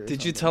tugger." Or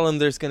Did you something. tell him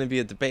there's gonna be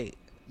a debate?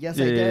 Yes,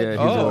 Yeah, I did. yeah, he's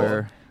Oh.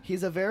 aware.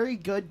 He's a very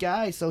good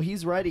guy, so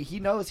he's ready. He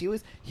knows. He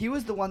was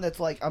the one that's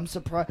like, I'm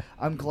surprised.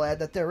 I'm glad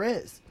that there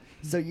is.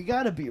 So you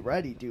gotta be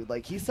ready, dude.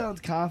 Like, he sounds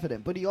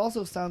confident, but he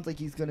also sounds like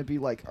he's gonna be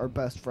like our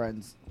best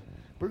friends.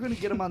 We're gonna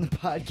get him on the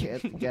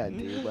podcast again,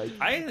 dude. Like,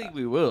 I think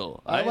we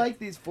will. I like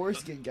these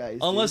foreskin guys.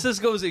 Unless dude. this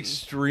goes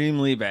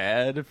extremely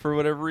bad for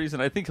whatever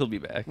reason, I think he'll be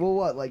back. Well,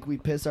 what? Like, we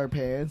piss our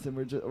pants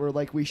and or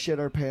like we shit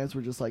our pants.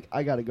 We're just like,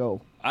 I gotta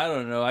go. I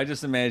don't know. I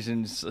just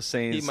imagine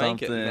saying He might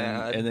get something,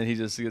 mad. and then he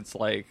just gets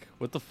like,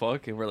 "What the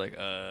fuck?" And we're like,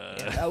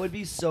 That would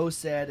be so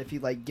sad if he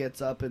like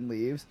gets up and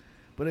leaves.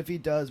 But if he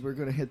does, we're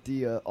gonna hit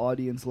the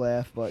audience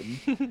laugh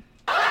button.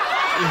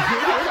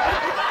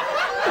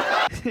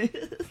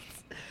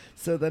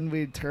 So then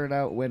we turn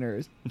out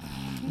winners.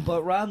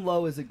 But Ron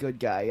Lowe is a good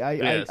guy.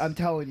 Yes. I'm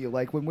telling you,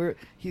 like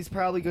he's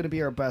probably going to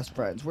be our best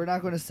friends. We're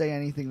not going to say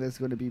anything that's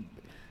going to be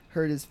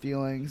hurt his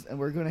feelings, and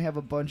we're going to have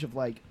a bunch of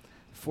like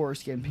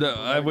foreskin people. No,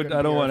 that I are would. gonna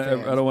I don't be our want to.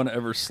 fans. I don't want to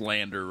ever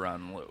slander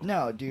Ron Lowe.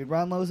 No, dude,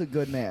 Ron Lowe's a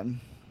good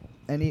man,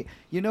 and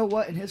you know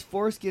what? And his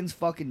foreskin's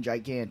fucking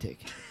gigantic.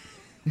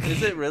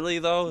 Is it really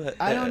though?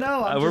 I don't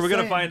know. We're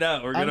gonna find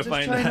out. We're gonna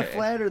find I'm just trying out. to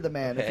flatter the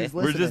man if Okay. he's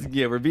We're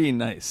listening. we're being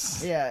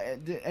nice. Yeah,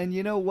 and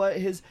you know what?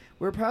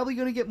 We're probably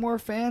going to get more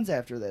fans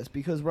after this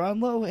because Ron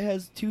Lowe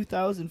has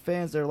 2,000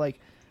 fans. They're like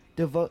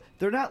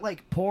They're not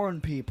like porn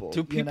people.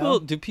 Do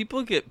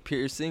people get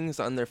piercings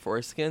on their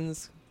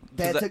foreskins?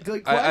 That's a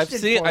good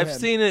question. I've for him.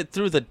 seen it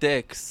through the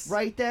dicks.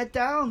 Write that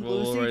down, We'll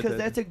Lucy, write because that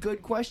that's a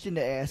good question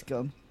to ask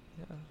him.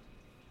 Yeah.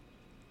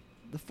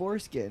 The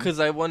foreskin. Because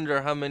I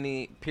wonder how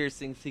many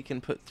piercings he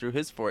can put through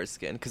his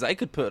foreskin. Because I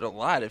could put a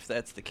lot if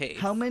that's the case.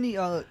 How many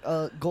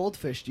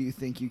goldfish do you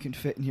think you can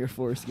fit in your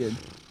foreskin?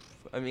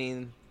 I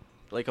mean,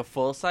 like a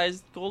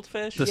full-sized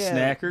goldfish? The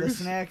snackers?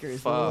 The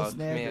snackers. The little Fuck, snackers.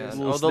 man.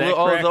 Little Oh, snack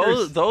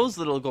crackers? those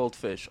little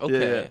goldfish.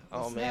 Okay. Yeah.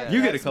 Oh, The man. snack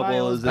You get a That's couple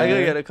of Miles' those. I in gotta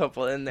there. get a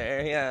couple in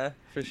there, yeah,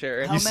 for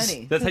sure. How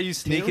many? That's how you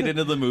sneak Two? it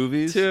into the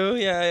movies. 2,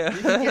 yeah. You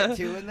can get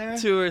 2 in there?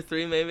 2 or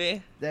 3,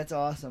 maybe. That's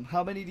awesome.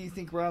 How many do you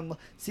think Ron Lowe...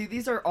 See,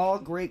 these are all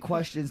great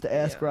questions to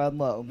ask Yeah. Ron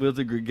Lowe. We'll have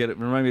to get it.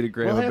 Remind me to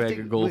grab We'll a have bag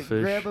to of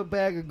goldfish. grab a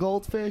bag of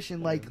goldfish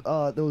and like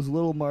those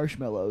little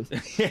marshmallows.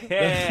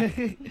 Yeah.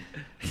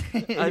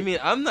 I mean,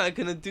 I'm not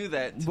gonna do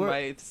that to We're-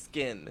 my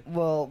skin.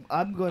 Well,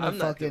 I'm gonna I'm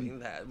not fucking. doing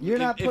that. You're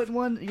not If- putting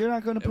one. You're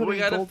not gonna put we any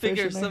gotta goldfish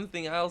figure in there?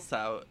 something else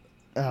out.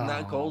 Oh,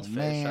 Not goldfish.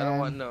 I man. don't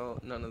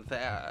want none of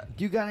that.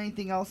 Do you got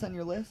anything else on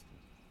your list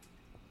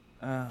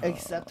Oh.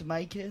 except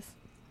my kiss?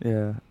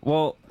 Yeah.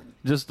 Well,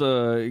 just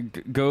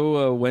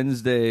go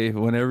Wednesday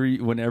whenever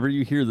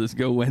you hear this.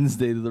 Go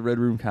Wednesday to the Red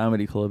Room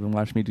Comedy Club and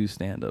watch me do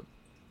stand up.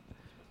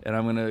 And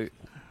I'm gonna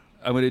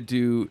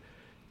do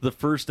the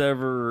first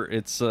ever.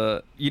 It's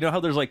you know how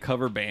there's like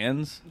cover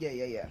bands.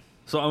 Yeah.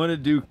 So I'm gonna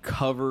do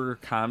cover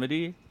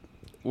comedy,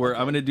 where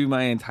I'm gonna do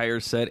my entire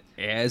set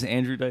as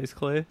Andrew Dice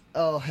Clay.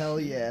 Oh hell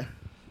yeah!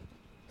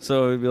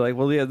 So it'd be like,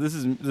 well, yeah, this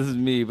is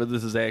me, but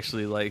this is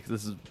actually like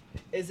this is.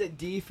 Is it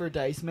D for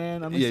Dice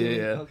Man? I'm Yeah, assuming.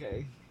 yeah.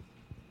 Okay.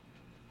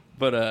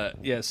 But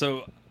yeah,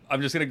 so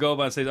I'm just gonna go up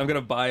on stage. I'm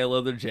gonna buy a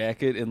leather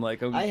jacket and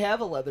like. I have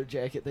a leather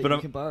jacket that but you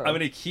I'm can borrow.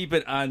 gonna keep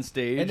it on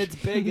stage. and it's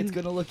big. It's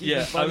gonna look even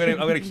yeah, funnier.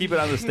 I'm gonna keep it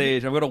on the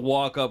stage. I'm gonna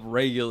walk up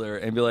regular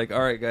and be like,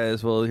 all right,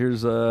 guys, well,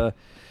 here's first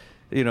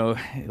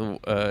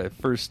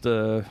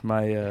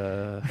my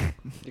You're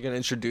gonna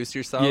introduce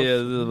yourself. yeah,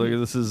 like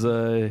this is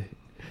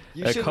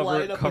You should cover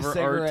light up cover a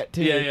cigarette art.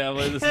 too. Yeah,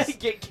 like, this is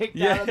Get kicked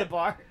yeah. out of the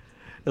bar.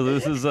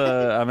 this is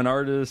I'm an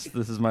artist.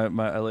 This is my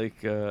I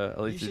like You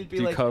to should be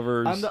do like,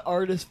 covers. I'm the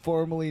artist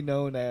formerly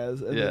known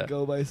as, and Yeah. then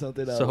go by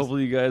something else. So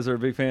hopefully you guys are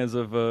big fans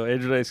of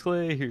Andrew Dice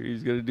Clay. Here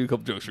he's gonna do a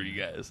couple jokes for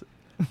you guys.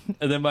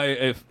 And then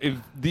if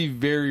the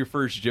very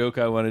first joke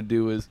I want to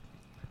do is,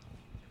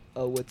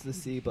 Oh, what's the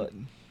C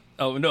button?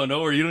 oh no,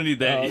 you don't need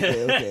that. Oh,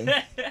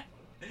 okay.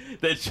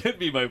 That should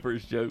be my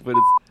first joke, but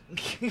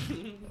it's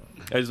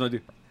I just want to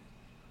do.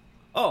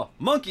 Oh,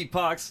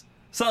 monkeypox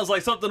sounds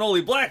like something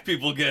only black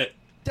people get.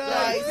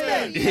 Dice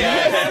Man!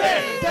 Yeah.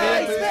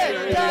 Dice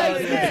Man!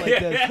 Dice Man! Like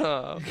this.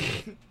 Oh.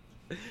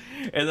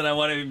 And then I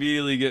want to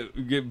immediately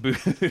get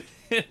booed.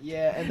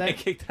 Yeah, and then and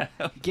kicked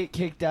out. get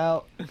kicked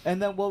out.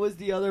 And then what was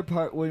the other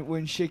part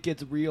when shit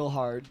gets real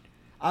hard?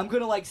 I'm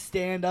gonna like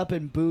stand up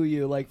and boo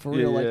you like for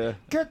real, Yeah. like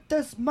get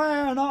this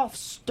man off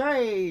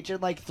stage and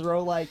like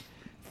throw like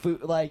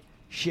food like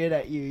shit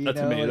at you. A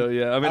tomato, like,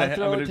 yeah. I mean, I'll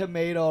throw I'm a gonna,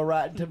 tomato, a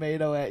rotten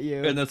tomato at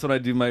you. and that's when I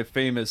do my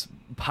famous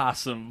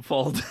possum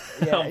fall down.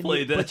 I'll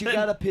play dead. But you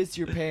gotta piss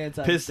your pants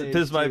on stage,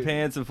 piss my too.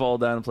 pants and fall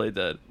down and play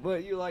dead.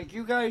 But you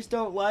you guys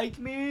don't like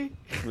me?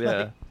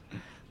 Yeah.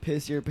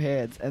 Piss your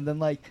pants, and then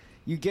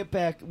you get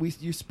back,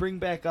 you spring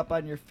back up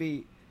on your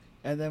feet,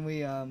 and then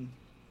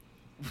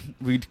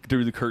we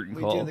do the curtain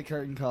call. We do the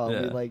curtain call.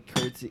 Yeah. We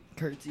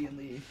curtsy and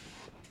leave.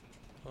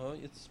 Oh,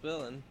 it's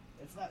spilling.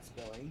 It's not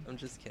spilling. I'm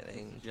just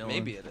kidding. Gelling.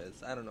 Maybe it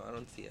is. I don't know. I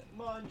don't see it.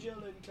 Come on,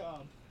 Jordyn,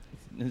 come.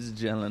 This is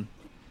gelling.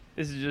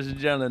 This is just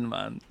gelling,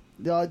 man.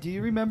 Do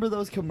you remember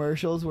those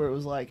commercials where it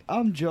was like,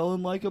 I'm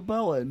gelling like a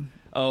bellin?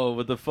 Oh,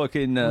 with the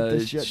fucking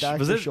With the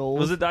Dr. Scholl's?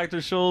 Was it Dr.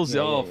 Scholl's?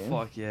 Yeah, oh, yeah.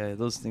 fuck yeah.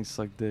 Those things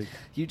suck dick.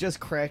 You just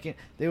crack it.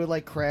 They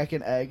would crack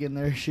an egg in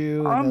their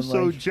shoe. I'm and then,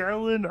 so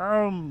gelling.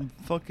 I'm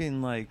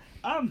fucking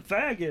I'm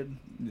fagging.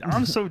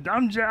 I'm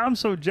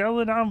so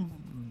gelling. I'm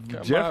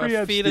Come Jeffrey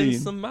on, feeding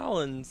Epstein. some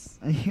melons.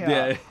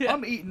 Yeah, Yeah.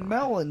 I'm eating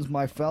melons,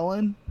 my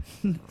felon.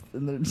 And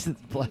then it's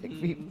just black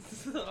people.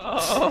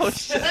 Oh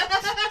shit!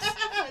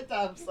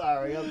 I'm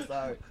sorry.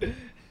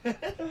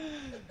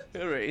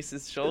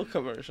 Racist show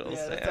commercials.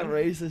 Yeah, that's a Sam.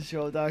 racist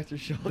show, Dr.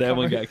 Show. That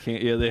one got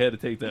can't. Yeah, they had to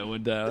take that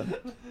one down.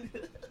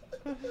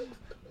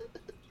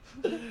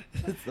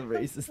 It's the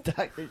racist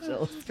Dr.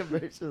 Shell's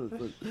commercial.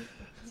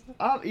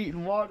 I'm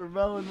eating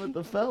watermelon with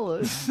the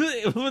fellas.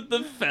 With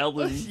the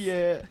felons.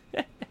 Yeah.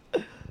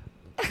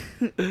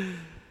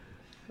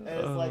 And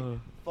it's like Uh.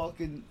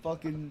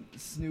 fucking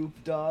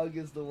Snoop Dogg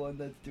is the one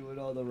that's doing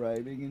all the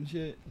writing and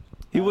shit.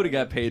 He would have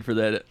got paid for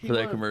that He for that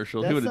would've-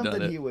 commercial. That's He would have done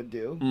something it. he would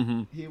do.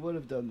 Mm-hmm. He would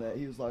have done that.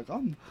 He was like,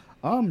 I'm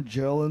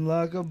gelling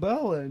like a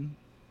bellin.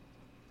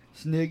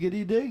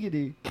 Sniggity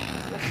diggity.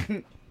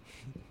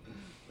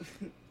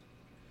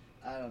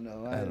 I don't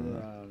know,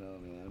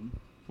 man.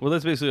 Well,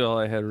 that's basically all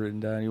I had written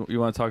down. You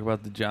want to talk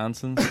about the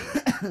Johnsons?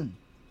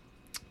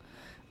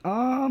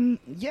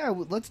 Yeah,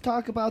 let's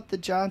talk about the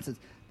Johnsons.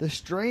 The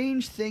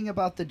strange thing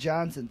about the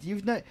Johnsons,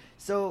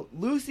 so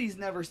Lucy's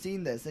never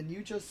seen this, and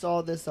you just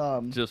saw this.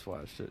 Just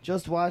watched it.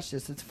 Just watched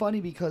this. It's funny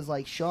because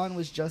Sean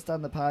was just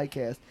on the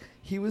podcast.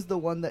 He was the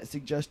one that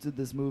suggested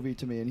this movie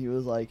to me, and he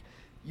was like,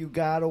 "You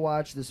gotta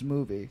watch this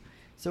movie."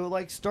 So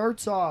it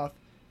starts off.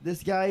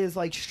 This guy is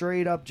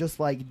straight up just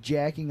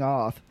jacking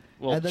off.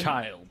 Well, And then-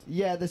 child.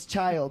 Yeah, this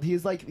child.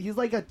 He's like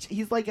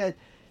a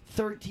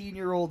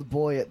 13-year-old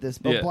boy at this,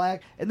 but Yeah.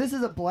 black. And this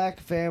is a black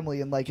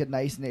family in a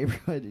nice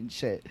neighborhood and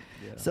shit.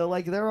 Yeah. So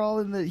they're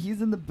all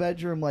he's in the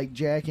bedroom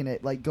jacking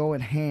it,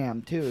 going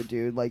ham too,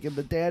 dude. And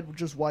the dad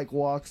just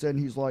walks in.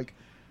 He's like,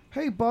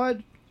 "Hey,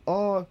 bud.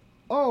 Oh,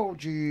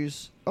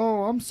 geez.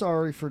 Oh, I'm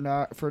sorry for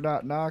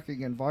not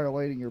knocking and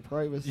violating your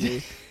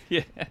privacy.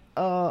 Yeah.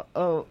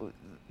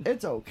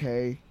 It's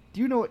okay.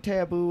 Do you know what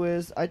taboo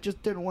is? I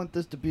just didn't want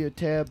this to be a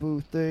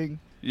taboo thing."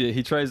 Yeah,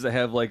 he tries to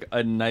have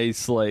a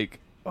nice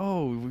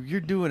oh, you're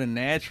doing a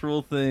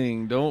natural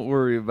thing. Don't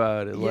worry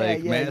about it. Yeah,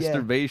 yeah.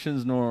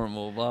 Masturbation's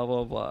normal. Blah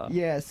blah blah.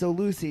 Yeah, so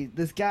Lucy,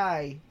 this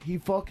guy, he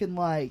fucking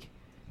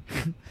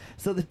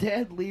so the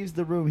dad leaves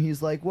the room.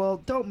 He's like,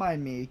 "Well, don't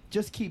mind me.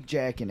 Just keep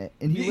jacking it."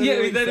 And he Yeah, I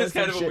literally mean, that says is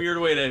kind some of a shit. weird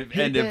way to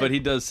He end it, did. but he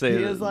does say He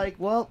that. was like,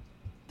 "Well,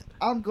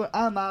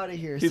 I'm out of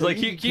here." He's so like,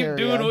 you keep can carry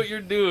doing on." what you're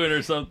doing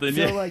or something.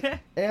 So Yeah.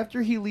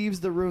 after he leaves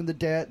the room,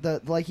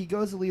 he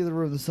goes to leave the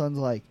room. The son's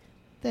like,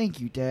 "Thank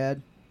you,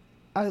 Dad.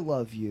 I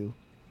love you."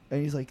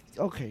 And he's like,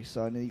 "Okay,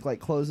 son." And he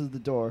closes the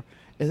door,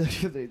 and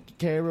then the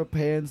camera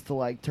pans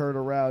to turn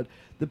around.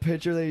 The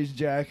picture that he's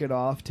jacking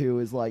off to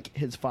is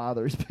his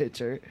father's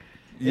picture.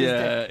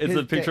 Yeah, it's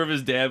a picture of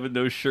his dad with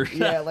no shirt.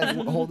 Yeah,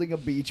 holding a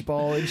beach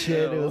ball and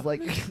shit. It Ew. was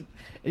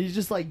and he's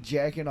just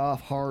jacking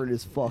off hard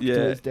as fuck Yeah.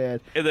 to his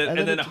dad. And then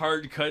it's- a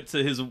hard cut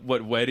to his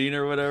wedding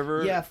or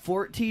whatever. Yeah,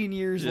 14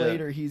 years Yeah.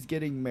 later, he's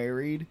getting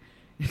married,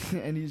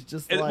 and he's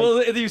just And,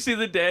 and you see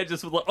the dad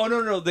just with oh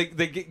no, they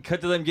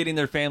cut to them getting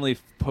their family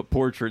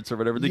portraits or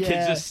whatever. The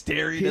kid's just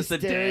staring he's at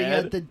the staring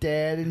dad. at the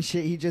dad and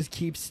shit. He just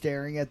keeps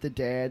staring at the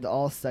dad,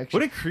 all sexual.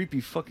 What a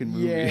creepy fucking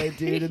movie. Yeah,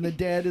 dude. And the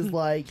dad is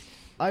like,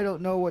 "I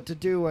don't know what to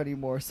do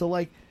anymore." So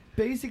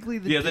basically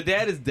the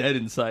dad is dead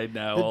inside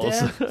now.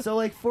 Also, dad,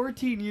 so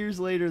 14 years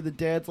later, the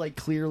dad's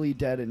clearly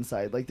dead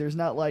inside. There's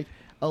not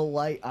a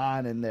light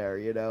on in there,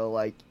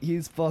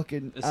 he's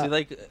fucking. Is he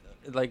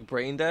like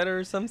brain dead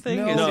or something?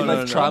 No, Is no, he no,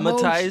 no.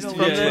 traumatized from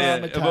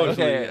Emotionally this? traumatized.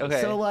 Okay,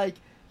 okay. So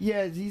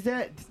yeah,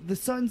 the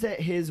son's at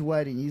his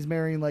wedding. He's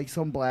marrying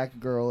some black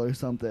girl or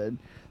something.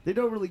 They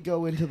don't really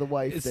go into the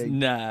wife it's thing.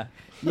 nah.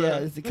 Yeah,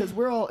 it's because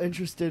we're all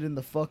interested in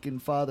the fucking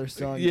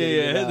father-son. Yeah, getting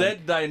it yeah. on.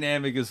 That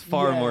dynamic is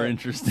far Yeah. more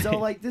interesting.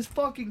 So this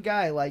fucking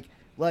guy,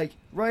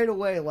 right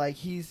away,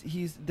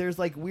 he's there's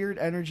weird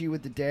energy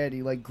with the dad.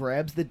 He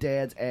grabs the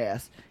dad's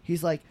ass.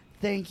 He's like,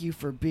 "Thank you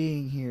for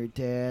being here,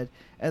 Dad."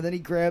 And then he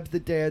grabs the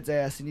dad's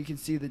ass, and you can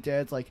see the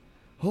dad's like,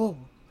 "Oh."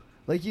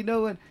 You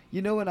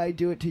know when I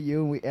do it to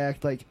you and we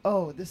act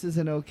 "Oh, this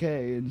isn't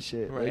okay" and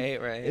shit. Right.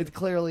 It's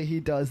clearly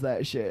he does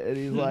that shit, and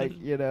he's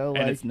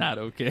and it's not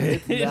okay.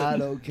 it's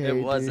not okay. It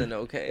dude. wasn't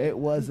okay. It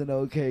wasn't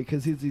okay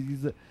because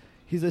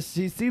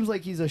he seems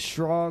like he's a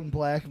strong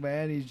black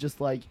man. He's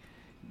just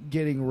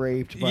getting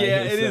raped by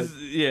Yeah, his it son.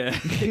 is. Yeah,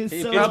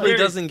 He So, probably like,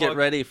 doesn't get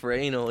ready for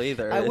anal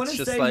either. I It's want to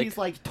just say like, he's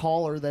like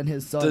taller than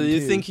his son. do you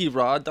too. think he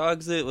raw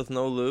dogs it with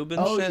no lube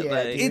and Oh, shit? yeah,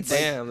 Like, dude. It's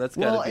damn, that's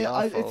well, gotta be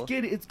awful.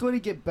 it's going to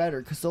get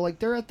better because so like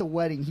they're at the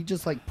wedding. He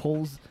just like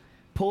pulls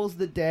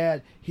the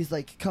dad. He's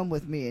like, "Come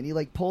with me," and he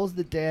like pulls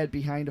the dad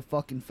behind a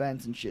fucking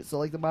fence and shit. So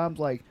like the mom's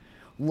like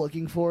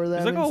looking for them.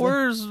 he's like, and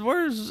 "Oh, stuff.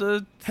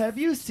 where's Have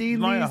you seen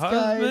my these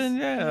husband?"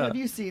 guys? Yeah. Have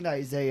you seen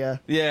Isaiah?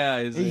 Yeah,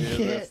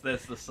 Yeah.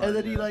 that's the son. And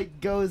then he yeah.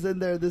 like goes in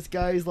there. This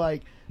guy's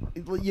like,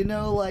 you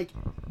know, like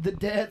the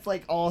dad's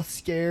like all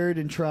scared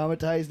and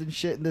traumatized and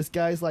shit, and this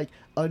guy's like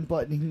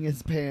unbuttoning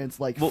his pants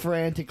like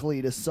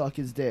frantically to suck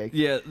his dick.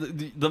 Yeah,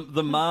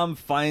 the mom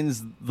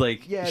finds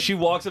like she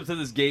walks up to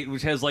this gate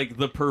which has like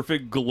the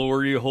perfect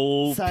glory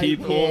hole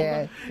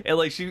peephole, and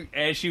like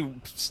as she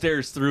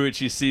stares through it,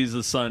 she sees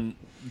the son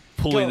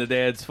pulling the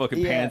dad's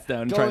fucking pants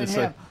down and trying to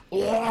suck.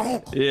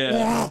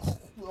 Yeah.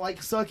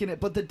 Like sucking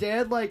it, but the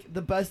dad, like,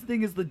 the best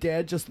thing is the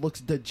dad just looks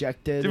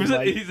dejected. He's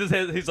like,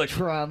 he's like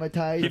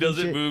traumatized. He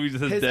doesn't move. He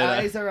just has his dead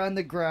eyes are on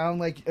the ground,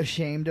 like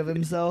ashamed of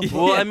himself.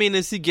 Well, I mean,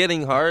 is he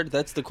getting hard?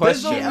 That's the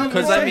question.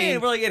 Because I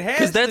mean, like, it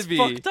has that's to be.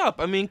 fucked up.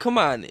 I mean, come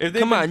on,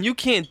 you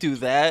can't do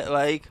that.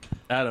 Like,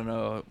 I don't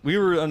know. We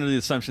were under the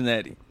assumption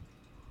that,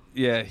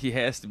 yeah, he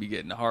has to be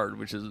getting hard,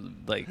 which is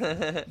like,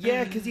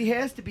 yeah, because he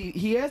has to be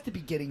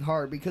getting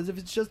hard. Because if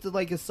it's just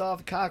like a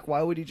soft cock,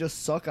 why would he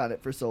just suck on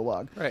it for so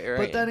long? Right.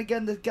 But then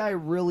again, this guy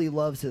really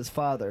loves his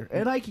father,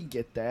 and I can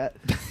get that.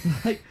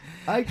 Like,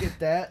 I get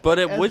that. But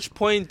at which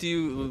point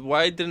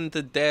why didn't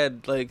the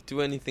dad like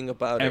do anything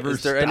about it?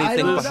 Is there anything I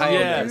don't behind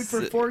know, this?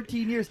 dude, for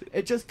 14 years.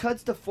 It just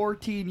cuts to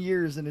 14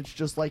 years, and it's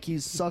just like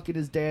he's sucking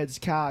his dad's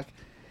cock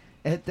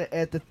at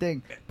the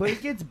thing. But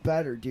it gets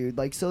better, dude.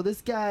 Like, so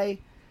this guy,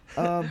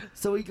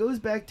 so he goes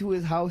back to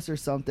his house or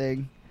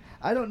something.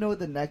 I don't know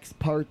the next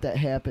part that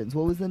happens.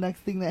 What was the next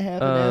thing that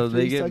happened after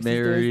they he get sucks his dad's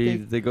dick?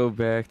 married. They go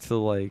back to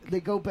like. They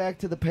go back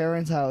to the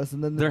parents' house,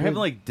 and then They're having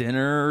like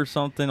dinner or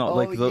something,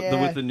 like with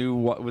the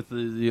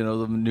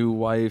new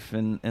wife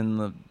and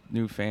the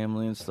new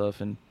family and stuff.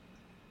 And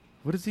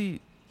what is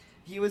he?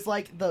 He was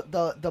like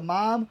the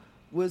mom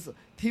was.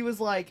 He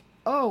was like,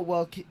 oh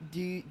well,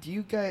 do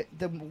you guys?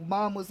 The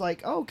mom was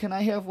like, oh, can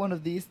I have one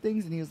of these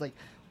things? And he was like,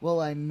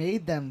 well, I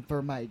made them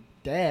for my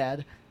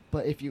dad,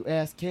 but if you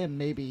ask him,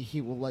 maybe he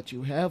will let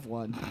you have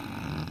one.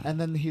 And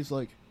then he's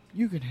like,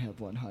 you can have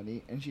one,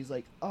 honey. And she's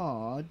like,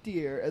 aw,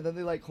 dear. And then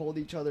they like hold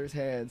each other's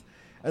hands,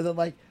 and then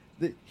like.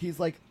 He's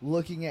like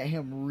looking at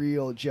him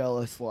real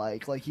jealous,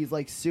 like he's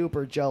like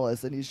super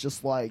jealous, and he's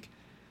just like,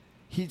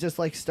 he just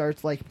like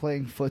starts like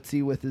playing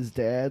footsie with his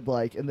dad,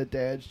 like, and the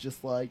dad's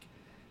just like,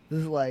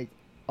 this is like,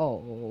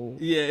 oh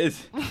yeah,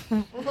 it's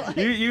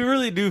you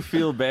really do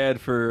feel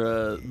bad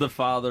for the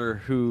father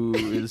who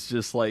is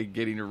just like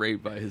getting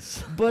raped by his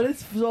son. But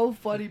it's so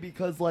funny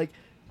because like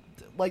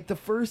the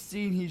first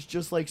scene he's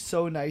just like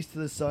so nice to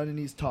the son and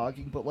he's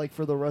talking, but like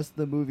for the rest of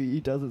the movie he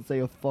doesn't say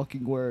a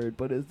fucking word,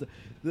 but it's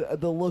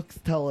the looks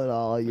tell it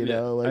all, you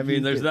know. Like, I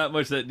mean, there's not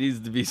much that needs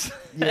to be said.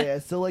 Yeah,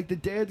 so like the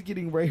dad's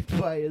getting raped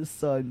by his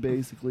son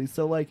basically.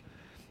 So like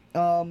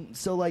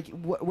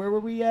where were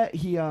we at?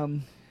 He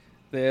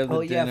They have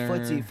the dinner.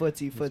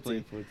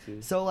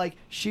 Footsie. So like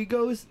she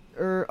goes,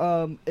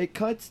 or it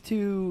cuts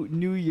to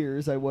New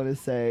Year's, I want to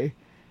say,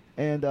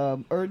 and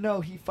or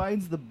no, he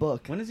finds the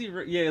book. When is he?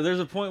 Yeah,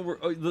 there's a point where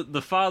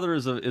the father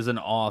is an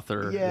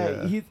author.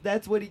 Yeah,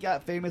 that's what he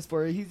got famous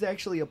for. He's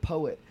actually a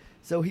poet.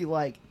 So he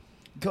like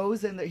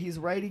goes in there. He's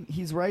writing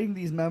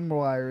these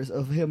memoirs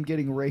of him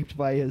getting raped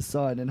by his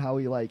son and how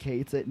he like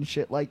hates it and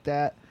shit like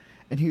that.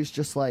 And he's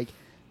just like,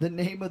 the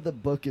name of the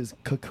book is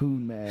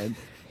Cocoon Man.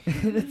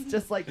 And it's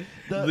just like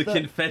the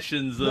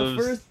confessions of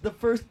the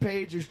first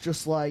page is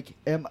just like,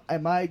 am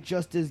I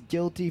just as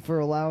guilty for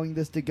allowing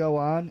this to go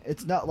on?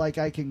 It's not like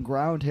I can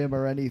ground him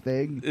or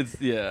anything. It's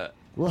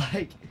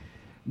like,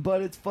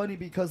 but it's funny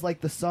because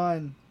like the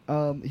son,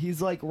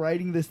 he's like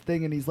writing this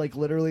thing and he's like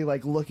literally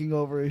like looking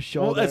over his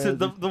shoulder. Well, that's it.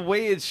 The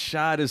way it's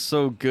shot is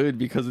so good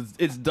because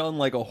it's done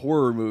like a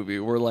horror movie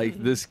where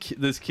like this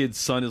kid's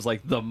son is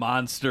like the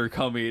monster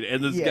coming,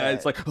 and this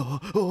guy's like,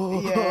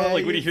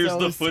 like when he hears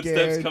the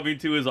footsteps coming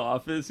to his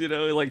office, you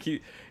know, like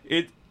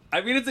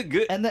I mean, it's a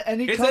good and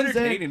he it's comes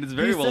entertaining. In, it's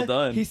very well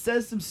done. He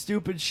says some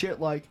stupid shit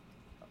like,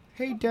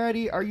 hey,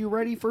 Daddy, are you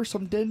ready for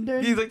some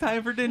din-din? He's like,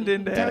 time for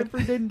din-din, Dad. Time for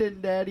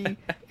din-din, Daddy.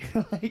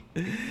 Like,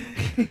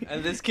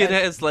 and this kid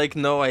has, like,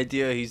 no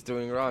idea he's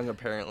doing wrong,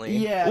 apparently.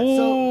 Yeah,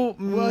 so,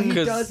 well, he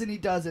does and he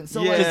doesn't.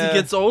 So, because he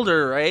gets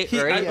older, right?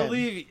 I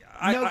believe...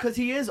 No, because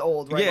he is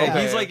old, right?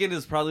 Yeah, he's like in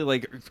his probably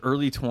like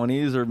early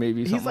 20s or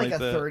maybe something like that.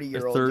 He's like a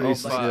 30-year-old.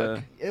 30s,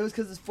 yeah. It was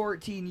because it's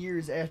 14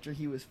 years after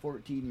he was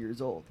 14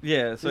 years old.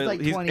 Yeah, so like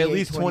he's at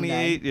least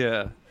 28,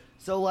 yeah.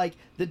 So, like,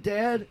 the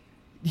dad...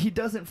 He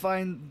doesn't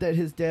find that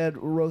his dad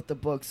wrote the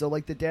book, so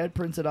like the dad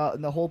prints it out,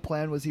 and the whole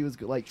plan was he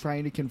was like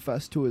trying to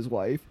confess to his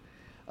wife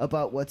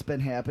about what's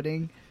been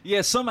happening.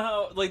 Yeah,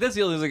 somehow, like that's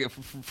the other thing. Like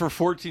for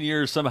 14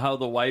 years, somehow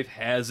the wife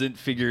hasn't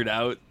figured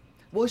out.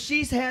 Well,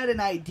 she's had an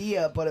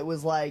idea, but it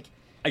was like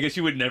I guess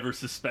you would never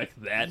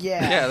suspect that.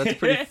 Yeah, that's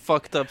pretty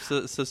fucked up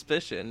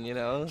suspicion, you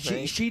know?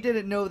 She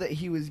didn't know that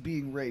he was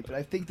being raped, but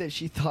I think that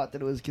she thought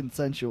that it was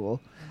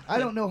consensual. I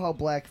don't know how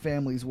black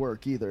families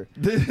work either.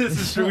 This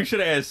is true. We should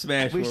have asked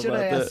Smash. We should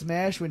have asked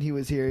Smash when he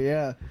was here,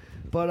 yeah.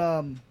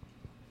 But,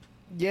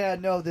 yeah,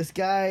 no, this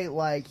guy,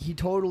 like, he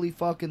totally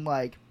fucking,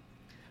 like,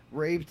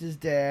 raped his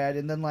dad,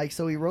 and then, like,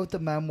 so he wrote the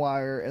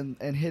memoir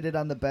and hid it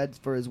on the bed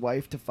for his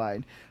wife to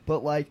find.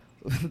 But, like,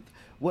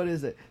 what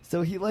is it?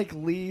 So he, like,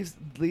 leaves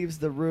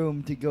the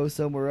room to go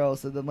somewhere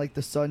else, and then, like,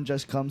 the son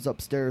just comes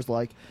upstairs,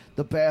 like,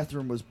 the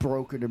bathroom was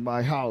broken in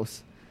my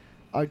house.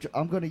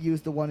 I'm going to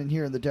use the one in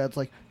here, and the dad's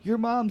like, your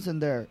mom's in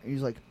there. And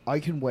he's like, I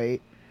can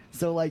wait.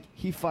 So, like,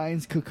 he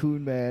finds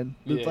Cocoon Man.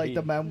 It's, like,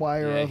 the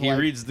memoir of, he like...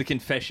 reads the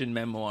confession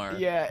memoir.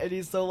 Yeah, and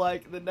he's so,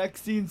 like, the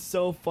next scene's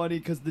so funny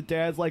because the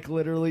dad's, like,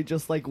 literally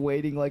just, like,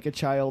 waiting like a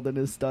child in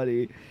his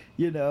study,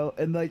 you know?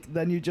 And, like,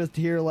 then you just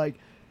hear, like,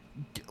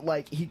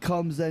 he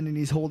comes in and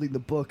he's holding the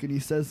book and he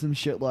says some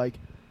shit like,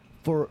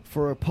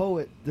 for a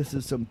poet, this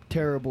is some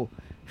terrible...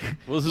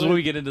 Well, this is when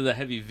we get into the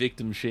heavy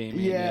victim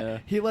shaming. Yeah,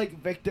 he,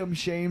 like, victim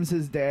shames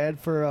his dad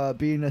for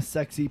being a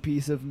sexy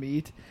piece of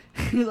meat.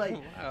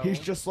 He's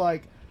just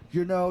like...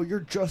 You know,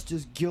 you're just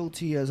as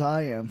guilty as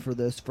I am for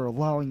this, for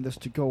allowing this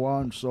to go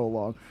on so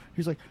long.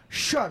 He's like,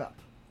 shut up.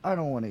 I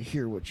don't want to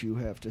hear what you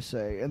have to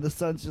say. And the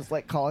son's just,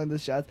 like, calling the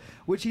shots,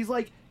 which he's,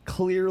 like,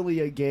 clearly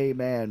a gay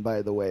man,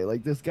 by the way.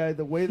 Like, this guy,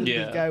 the way that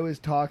this guy was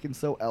talking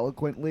so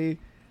eloquently,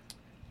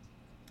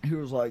 he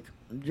was like,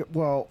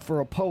 well,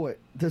 for a poet,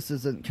 this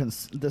isn't...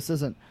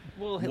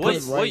 Well,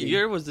 what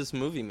year was this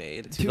movie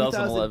made?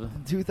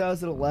 2011.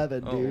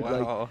 2011, dude. Oh,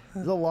 wow. Like,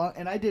 it's a long,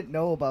 and I didn't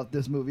know about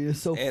this movie. It's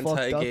so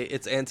fucked up.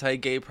 It's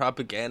anti-gay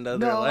propaganda.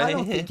 No, I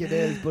don't think it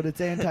is, but it's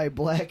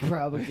anti-black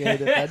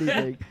propaganda, if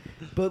anything.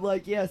 But,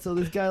 like, yeah, so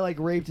this guy, like,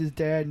 raped his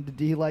dad, and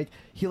he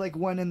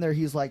went in there,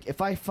 he's like,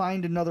 if I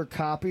find another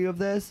copy of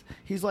this,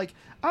 he's like,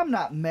 I'm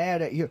not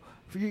mad at you.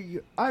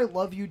 I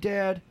love you,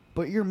 Dad,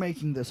 but you're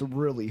making this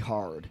really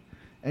hard.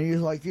 And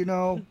he's like, you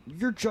know,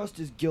 you're just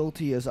as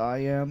guilty as I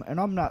am, and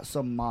I'm not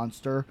some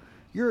monster.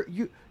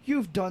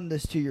 You've done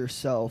this to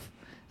yourself.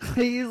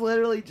 He's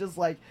literally just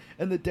like,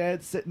 and the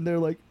dad's sitting there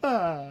like,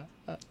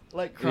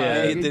 like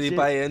crying. Yeah, did he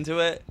buy into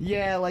it?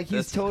 Yeah, like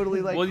he's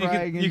totally like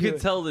crying. You could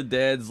tell the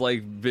dad's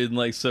like been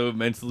like so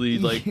mentally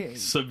like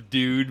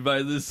subdued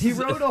by this. He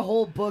wrote a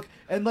whole book,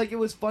 and like it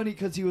was funny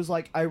because he was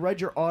like, I read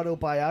your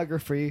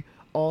autobiography.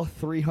 All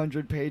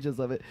 300 pages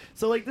of it.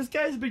 So, like, this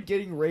guy's been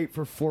getting raped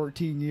for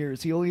 14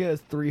 years. He only has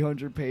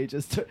 300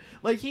 pages.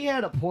 Like, he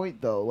had a point,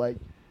 though. Like,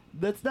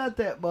 that's not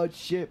that much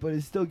shit, but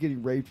he's still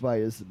getting raped by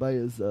his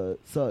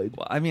son.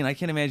 Well, I mean, I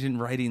can't imagine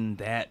writing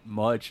that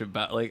much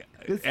about, like,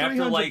 It's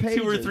after, like,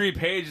 pages. 2 or 3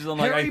 pages, I'm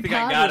like, Harry I think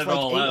Potter's I got it like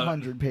all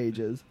 800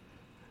 pages.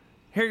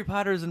 Harry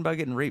Potter isn't about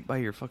getting raped by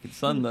your fucking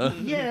son, though.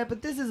 Yeah,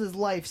 but this is his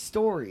life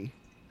story.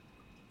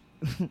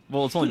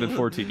 Well, it's only been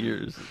 14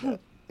 years.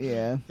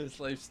 Yeah. His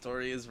life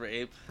story is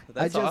rape.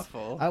 That's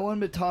awful. I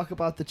wanted to talk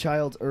about the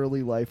child's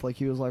early life. Like,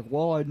 he was like,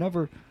 well, I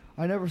never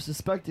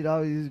suspected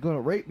how he was going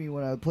to rape me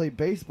when I played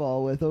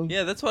baseball with him.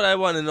 Yeah, that's what I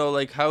want to know.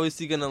 Like, how is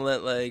he going to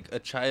let, like, a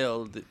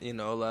child, you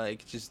know,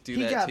 like, just do that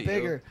to you? He got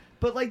bigger.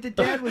 But, like, the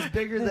dad was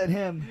bigger than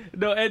him.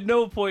 No, at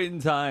no point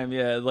in time,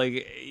 yeah.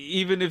 Like,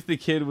 even if the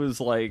kid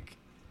was, like,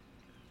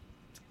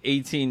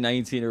 18,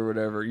 19 or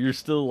whatever, you're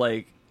still,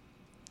 like...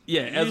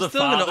 Yeah, You're as a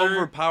still father, gonna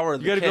overpower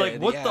the you gotta kid. be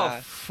like, what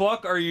the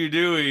fuck are you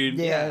doing?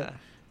 Yeah.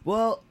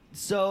 Well,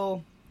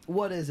 so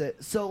what is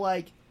it? So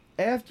like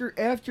after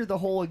the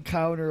whole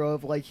encounter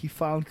of like he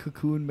found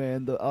Cocoon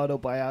Man, the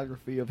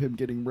autobiography of him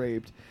getting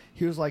raped,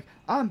 he was like,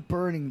 I'm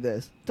burning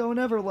this. Don't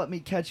ever let me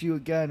catch you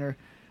again, or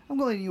I'm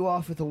letting you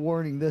off with a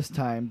warning this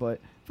time, but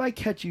if I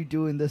catch you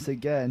doing this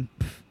again,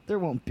 there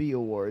won't be a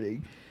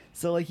warning.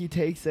 So, like, he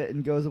takes it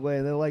and goes away,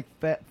 and they're, like,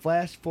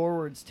 flash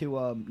forwards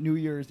to New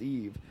Year's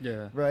Eve.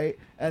 Yeah. Right?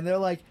 And they're,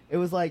 like, it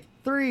was, like,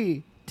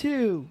 3,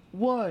 2,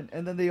 1,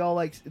 and then they all,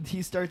 like,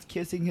 he starts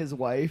kissing his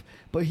wife,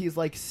 but he's,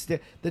 like,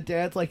 the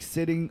dad's, like,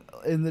 sitting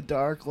in the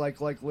dark,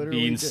 like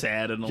literally... Being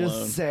sad and alone.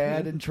 Just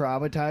sad and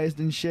traumatized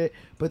and shit.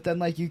 But then,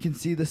 like, you can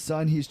see the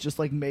son, he's just,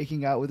 like,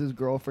 making out with his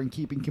girlfriend,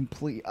 keeping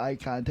complete eye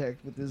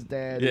contact with his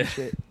dad and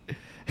shit.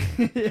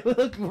 It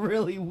looked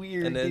really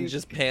weird. And then dude. it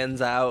just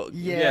pans out.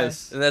 Yeah.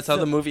 Yes. And that's how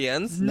the movie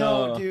ends?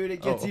 No, dude,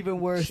 it gets even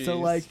worse. Geez.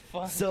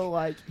 So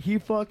like he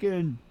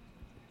fucking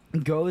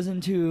goes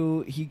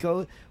into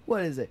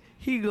what is it?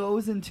 He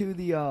goes into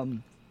the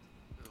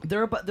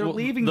they're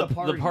leaving the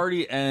party. The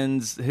party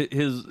ends.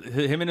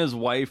 Him and his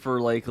wife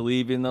are like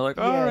leaving. They're like,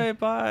 all right,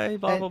 bye,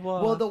 blah blah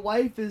blah. Well, the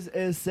wife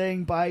is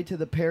saying bye to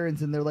the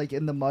parents, and they're like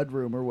in the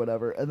mudroom or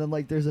whatever. And then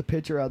like there's a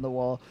picture on the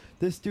wall.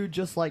 This dude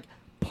just like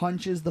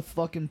punches the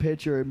fucking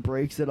picture and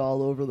breaks it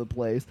all over the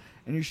place,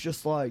 and he's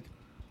just like,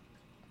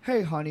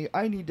 hey honey,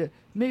 I need to,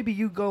 maybe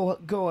you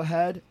go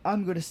ahead,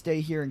 I'm gonna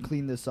stay here and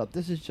clean this up,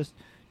 this is just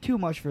too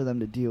much for them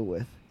to deal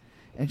with.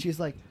 And she's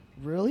like,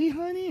 really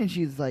honey? And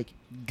she's like,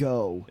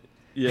 go.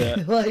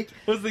 Yeah. Like,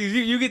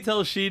 you can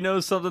tell she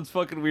knows something's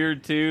fucking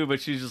weird too,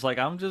 but she's just like,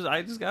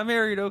 I just got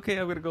married. Okay,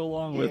 I'm gonna go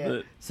along with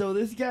it. So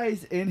this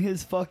guy's in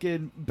his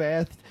fucking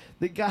bath.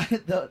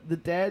 The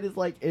dad is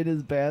like in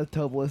his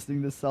bathtub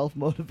listening to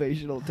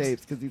self-motivational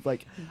tapes because he's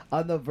like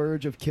on the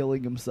verge of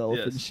killing himself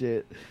and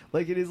shit.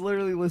 Like, and he's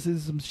literally listening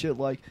to some shit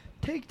like,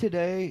 take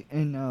today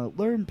and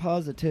learn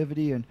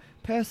positivity and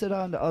pass it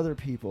on to other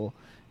people.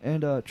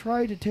 And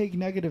try to take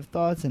negative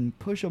thoughts and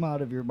push them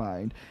out of your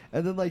mind.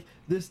 And then, like,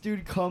 this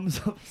dude comes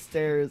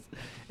upstairs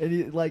and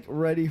he's, like,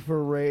 ready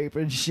for rape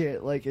and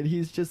shit. Like, and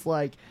he's just,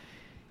 like,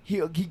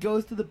 he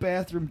goes to the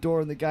bathroom door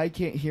and the guy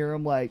can't hear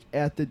him, like,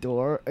 at the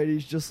door. And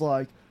he's just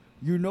like,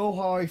 you know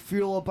how I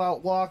feel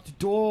about locked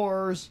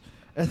doors.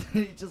 And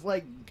then he just,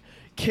 like,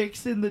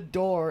 kicks in the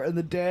door and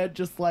the dad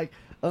just, like,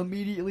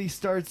 immediately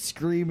starts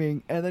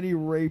screaming. And then he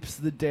rapes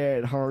the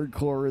dad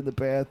hardcore in the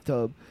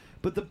bathtub.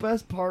 But the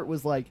best part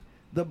was, like,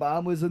 the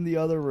mom was in the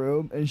other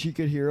room, and she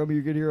could hear him.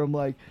 You could hear him,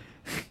 like...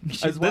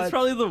 That's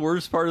probably the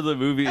worst part of the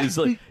movie, is,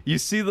 like, you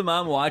see the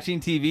mom watching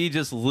TV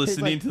just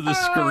listening to the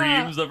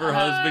screams of her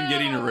husband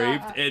getting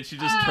raped, and she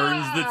just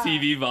turns the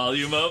TV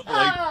volume up,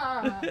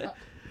 like...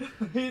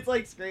 He's,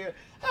 like, screaming...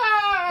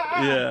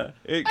 Yeah.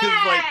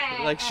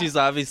 Because, like she's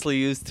obviously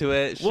used to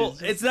it. Well,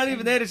 it's not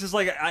even that. It's just,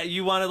 like,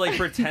 you want to, like,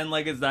 pretend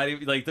like it's not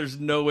even... Like, there's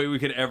no way we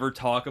could ever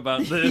talk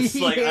about this.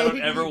 Like, I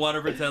don't ever want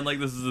to pretend like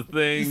this is a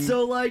thing.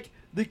 So, like...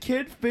 The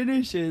kid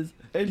finishes,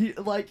 and he,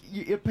 like,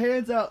 it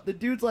pans out, the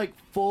dude's, like,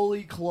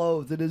 fully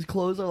clothed, and his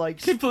clothes are,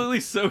 like... Completely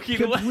soaking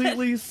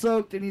completely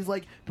soaked, and he's,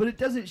 like... But it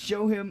doesn't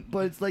show him,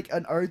 but it's, like,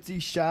 an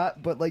artsy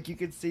shot, but, like, you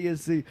can see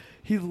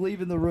he's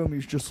leaving the room,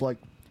 he's just, like,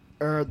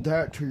 add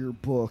that to your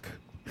book.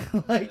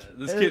 Like...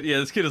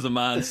 This kid is a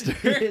monster.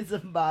 He is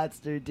a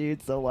monster,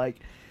 dude, so, like,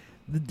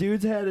 the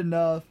dude's had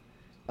enough.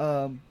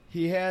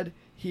 He had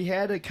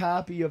a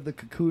copy of the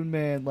Cocoon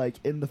Man, like,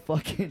 in the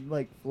fucking,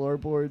 like,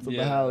 floorboards of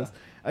the house.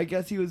 I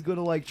guess he was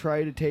gonna, like,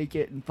 try to take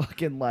it and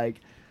fucking, like,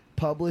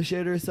 publish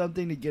it or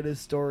something to get his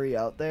story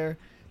out there.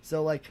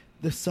 So, like,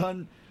 the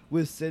son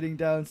was sitting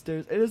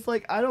downstairs. And it's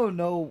like, I don't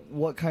know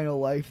what kind of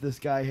life this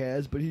guy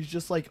has, but he's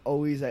just, like,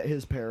 always at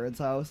his parents'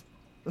 house.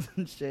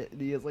 And shit, and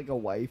he has, like, a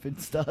wife and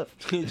stuff.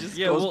 He just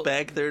goes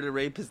back there to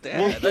rape his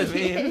dad. I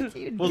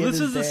mean,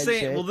 this is the same.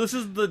 Shit. Well, this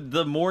is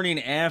the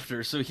morning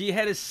after, so he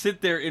had to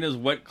sit there in his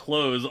wet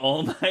clothes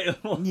all night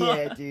long.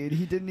 Yeah, dude,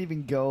 he didn't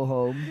even go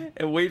home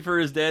and wait for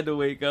his dad to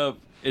wake up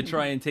and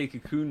try and take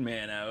Cocoon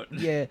Man out.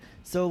 Yeah,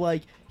 so,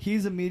 like,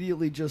 he's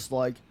immediately just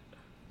like,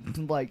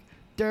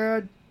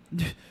 Dad,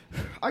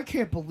 I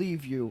can't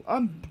believe you.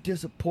 I'm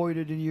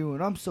disappointed in you,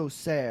 and I'm so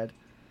sad.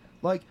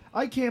 Like,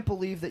 I can't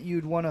believe that you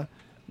want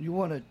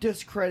to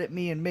discredit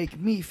me and make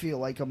me feel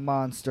like a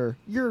monster.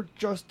 You're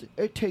just,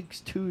 it takes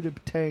two to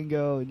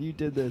tango, and you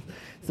did this.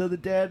 So the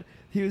dad,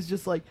 he was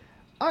just like,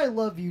 I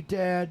love you,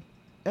 Dad,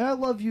 and I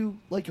love you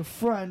like a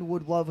friend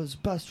would love his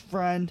best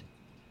friend.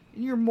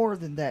 You're more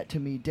than that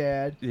to me,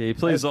 Dad. Yeah, he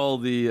plays all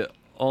the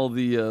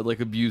like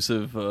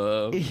abusive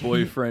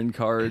boyfriend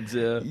cards.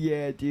 Yeah.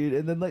 Yeah, dude.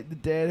 And then like the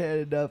dad had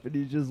enough, and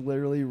he just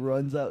literally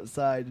runs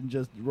outside and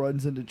just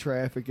runs into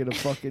traffic in a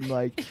fucking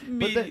like.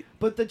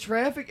 But the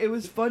traffic, it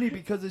was funny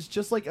because it's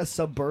just like a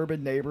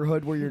suburban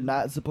neighborhood where you're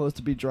not supposed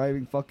to be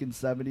driving fucking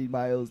 70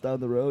 miles down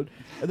the road,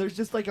 and there's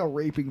just like a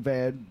raping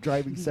van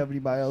driving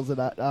 70 miles an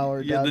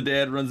hour. Yeah, the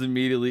dad runs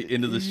immediately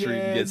into the street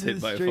and gets hit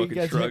by a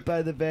fucking truck. Hit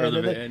by the van, or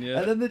the van, yeah.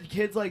 And then the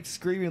kid's like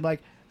screaming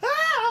like,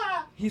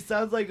 ah! He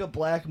sounds like a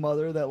black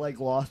mother that like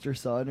lost her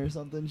son or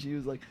something. She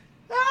was like,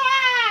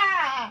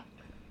 ah!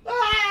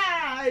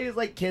 Ah! He's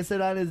like kissing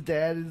on his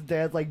dad. His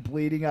dad's like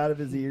bleeding out of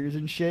his ears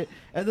and shit.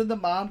 And then the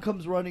mom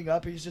comes running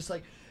up. He's just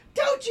like,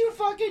 don't you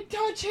fucking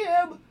touch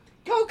him!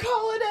 Go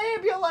call an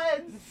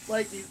ambulance!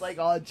 Like he's like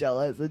all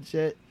jealous and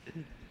shit.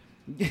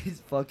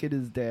 He's fucking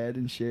his dad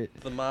and shit.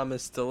 The mom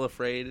is still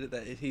afraid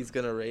that he's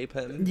gonna rape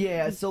him.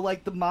 Yeah, so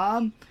like the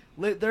mom,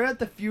 they're at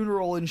the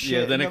funeral and shit.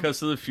 Yeah, then it comes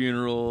to the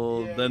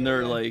funeral. Yeah, then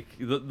they're like,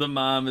 the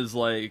mom is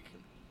like,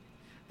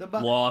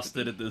 lost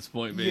it at this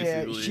point,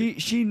 basically. Yeah,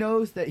 she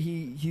knows that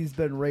he's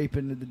been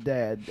raping the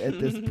dad at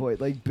this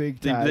point, like big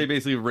time. They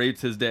basically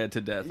raped his dad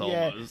to death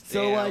almost.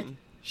 So like,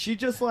 she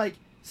just like,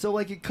 so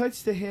like it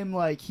cuts to him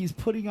like he's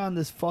putting on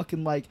this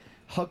fucking like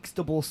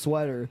Huxtable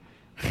sweater.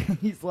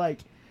 He's like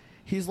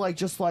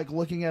just like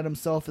looking at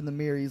himself in the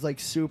mirror. He's like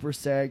super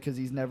sad because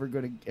he's never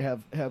gonna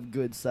have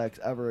good sex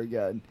ever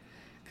again.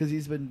 Because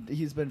he's been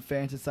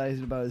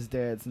fantasizing about his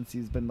dad since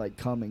he's been like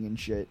coming and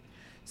shit.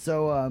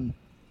 So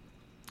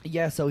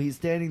yeah, so he's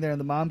standing there and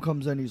the mom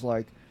comes in. He's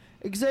like,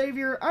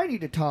 Xavier, I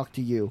need to talk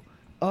to you.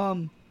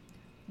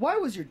 Why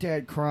was your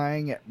dad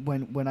crying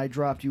when I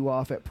dropped you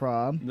off at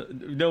prom?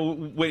 No,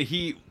 when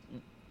he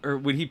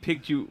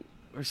picked you.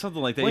 Or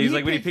something like that. He's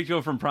like, when he picked you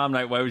up from prom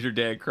night, why was your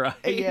dad crying?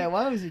 Yeah,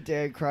 why was your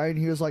dad crying?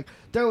 He was like,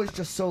 that was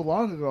just so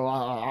long ago.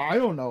 I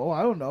don't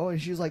know.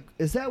 And she's like,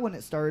 is that when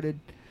it started?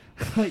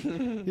 Like,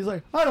 he's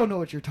like, I don't know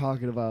what you're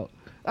talking about.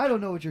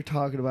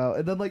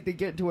 And then like they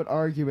get into an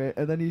argument,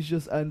 and then he's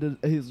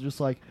just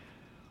like,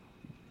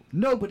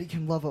 nobody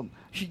can love him.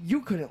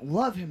 You couldn't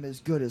love him as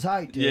good as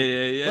I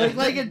did. Yeah.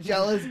 Like a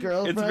jealous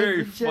girlfriend. It's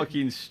very and shit.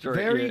 fucking straight.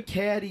 Very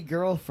catty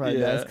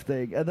girlfriend-esque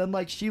thing. And then,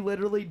 like, she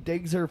literally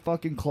digs her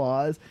fucking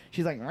claws.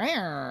 She's like,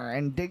 "Rawr,"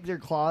 and digs her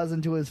claws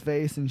into his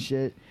face and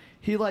shit.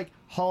 He, like,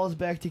 hauls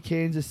back to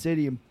Kansas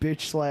City and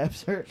bitch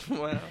slaps her.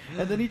 Wow.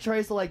 And then he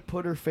tries to, like,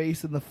 put her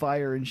face in the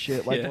fire and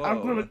shit. Like, Yeah.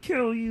 I'm gonna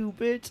kill you,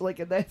 bitch. Like,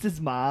 and that's his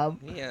mom.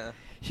 Yeah.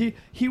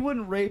 He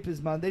wouldn't rape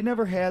his mom. They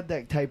never had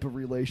that type of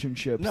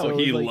relationship. No, so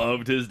he it was, like,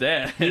 loved his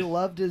dad. He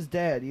loved his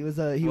dad. He was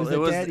a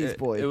daddy's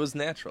boy. It was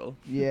natural.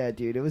 Yeah,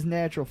 dude, it was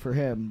natural for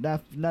him.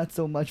 Not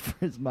so much for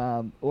his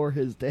mom or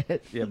his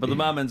dad. Yeah, but the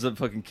mom ends up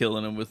fucking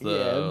killing him with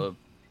Yeah.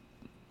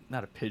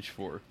 not a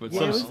pitchfork, but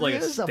Yeah, some like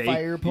it was a steak.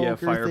 fire poker. Yeah,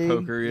 fire thing.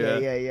 poker.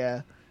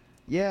 Yeah.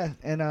 Yeah,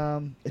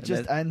 and it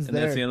just ends and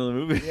there. that's the end of the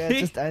movie. Yeah, it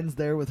just ends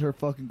there with her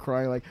fucking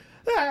crying like,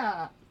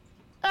 ah,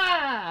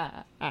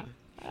 ah, ah,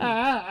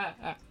 ah,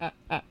 ah,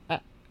 ah, ah.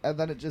 And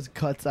then it just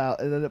cuts out,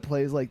 and then it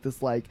plays like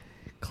this like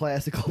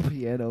classical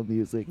piano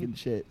music and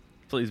shit.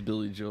 Plays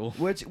Billy Joel.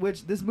 Which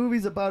this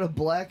movie's about a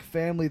black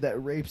family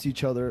that rapes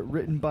each other,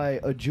 written by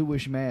a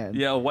Jewish man.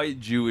 Yeah, a white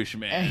Jewish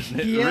man.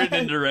 Yeah. Written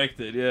and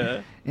directed,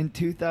 yeah. In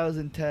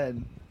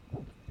 2010.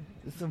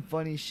 It's some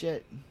funny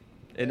shit.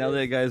 And now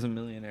that guy's a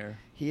millionaire.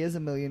 He is a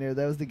millionaire.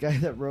 That was the guy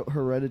that wrote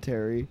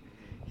Hereditary.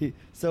 Did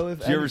you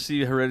ever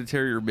see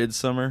Hereditary or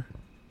Midsummer?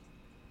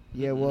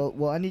 Yeah,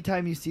 well,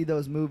 anytime you see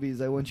those movies,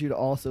 I want you to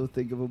also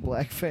think of a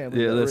black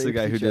family. Yeah, that that's the rapes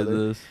guy who each did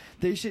other.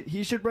 this.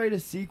 He should write a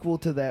sequel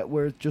to that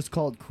where it's just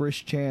called Chris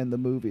Chan the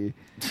movie,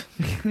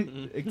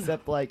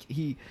 except like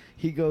he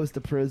goes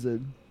to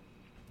prison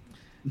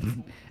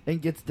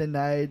and gets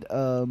denied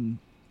going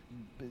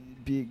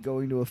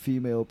to a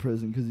female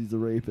prison because he's a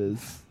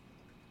rapist.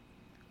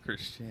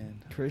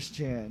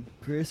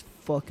 Chris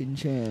fucking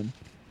Chan.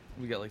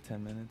 We got like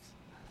 10 minutes.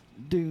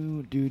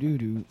 Do,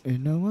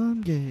 and now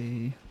I'm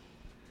gay.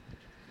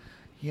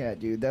 Yeah,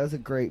 dude, that was a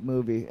great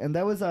movie. And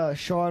that was,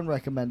 Sean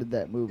recommended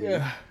that movie.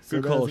 Yeah, So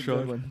good that call, was a good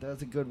Sean. one. That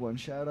was a good one.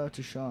 Shout out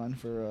to Sean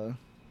for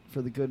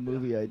the good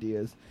movie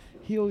ideas.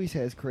 He always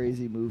has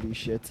crazy movie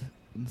shit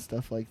and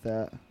stuff like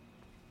that.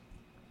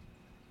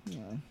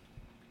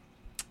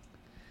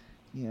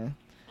 Yeah.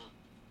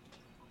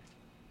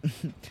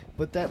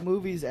 But that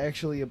movie's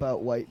actually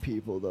about white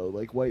people, though.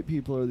 Like, white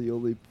people are the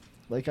only...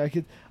 Like, I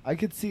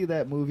could see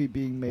that movie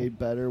being made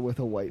better with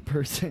a white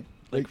person.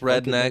 Like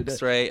fucking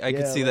rednecks, right? I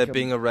could see like that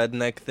being a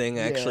redneck thing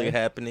actually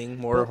happening,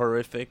 more But-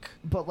 horrific.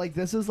 But, like,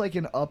 this is, like,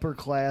 an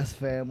upper-class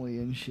family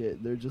and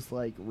shit. They're just,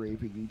 like,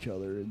 raping each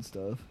other and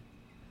stuff.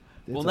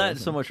 It's Well, not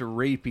awesome. so much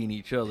raping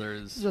each other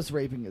He's as... just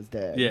raping his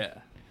dad. Yeah.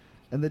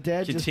 And the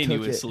dad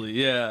Continuously,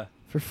 yeah. just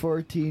took it for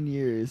 14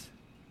 years.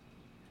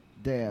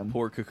 Damn.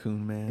 Poor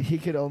Cocoon Man. He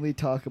could only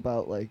talk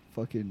about, like,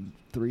 fucking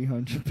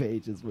 300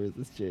 pages worth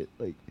of shit.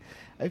 Like,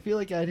 I feel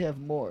like I'd have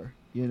more,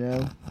 you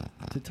know,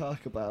 to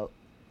talk about.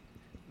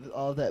 With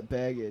all that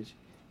baggage.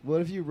 What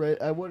if you read...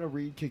 I want to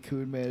read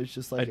Cocoon Man. It's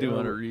just like... I do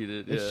want to read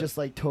it, It's yeah. just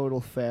like total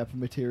fap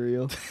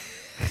material.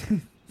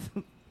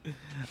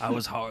 I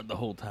was hard the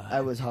whole time.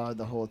 I was hard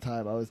the whole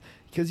time.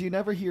 Because you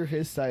never hear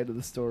his side of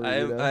the story.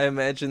 You know? I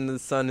imagine the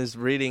son is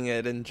reading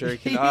it and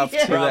jerking off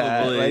Yeah. to that.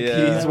 Probably, Like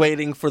yeah. he's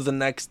waiting for the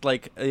next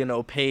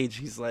page.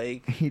 He's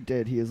like, He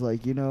did. He was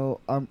like,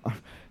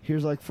 he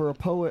was like, for a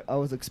poet, I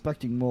was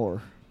expecting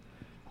more.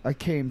 I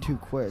came too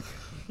quick.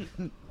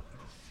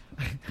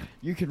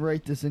 You can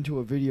write this into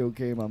a video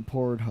game on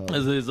Pornhub.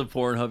 This is a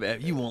Pornhub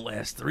app. You won't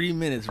last 3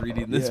 minutes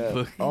reading this Yeah.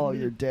 book. Oh,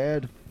 your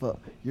dad,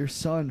 your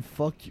son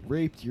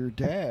raped your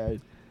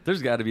dad.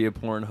 There's got to be a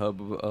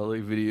Pornhub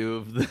like video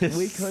of this.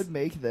 We could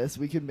make this.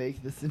 We could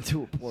make this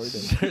into a porno.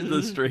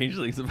 The strange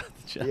things about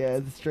the Johnsons. Yeah,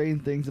 the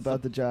strange things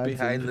about the Johnsons.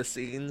 behind the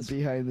scenes.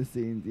 Behind the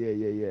scenes. Yeah.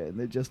 And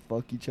they just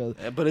fuck each other.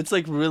 Yeah, but it's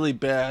like really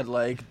bad,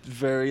 like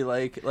very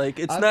like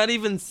it's I'm- not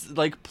even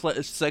like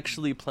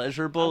sexually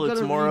pleasurable. I'm It's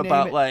gonna more rename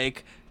about it-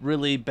 like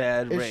really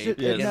bad It's rape. just,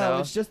 You know?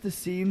 it's just the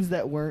scenes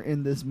that weren't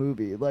in this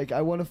movie. Like,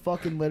 I want to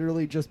fucking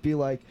literally just be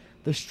like,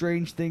 the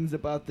strange things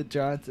about the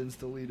Johnsons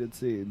deleted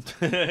scenes.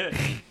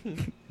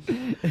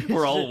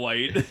 We're all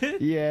white.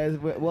 Yeah,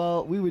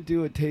 well, we would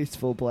do a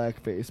tasteful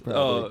blackface,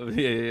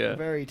 probably. Oh, yeah.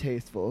 Very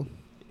tasteful.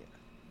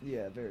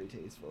 Yeah, very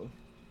tasteful.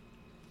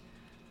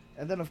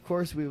 And then, of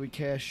course, we would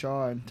cast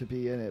Sean to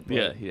be in it. But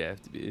Yeah, he'd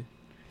have to be.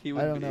 He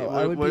I don't know.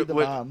 I would be the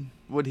mom.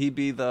 Would he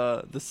be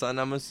the son?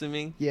 I'm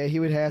assuming. Yeah, he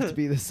would have to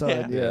be the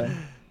son, yeah.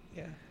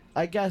 Yeah.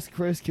 I guess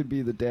Chris could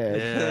be the dad.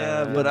 Yeah,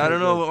 Yeah, but I don't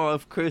know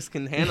if Chris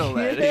can handle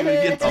that. He would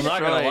get I'm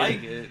not gonna destroyed.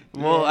 like it.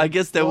 Well, I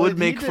guess that Well, would if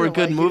make he for didn't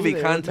good like movie it, it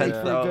would content,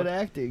 make though. for good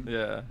acting.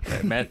 Yeah,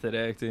 method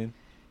acting.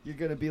 You're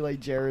gonna be like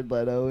Jared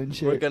Leto and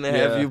shit. We're gonna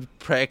have Yeah. you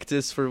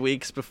practice for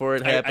weeks before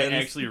it I happens.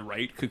 actually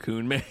write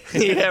Cocoon Man.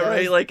 Yeah,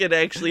 right. Like it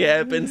actually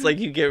happens. Like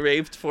you get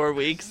raped 4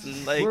 weeks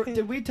and like.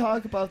 Did we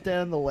talk about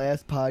that in the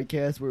last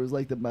podcast where it was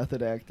like the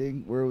method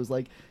acting? Where it was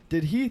like,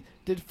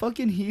 did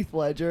fucking Heath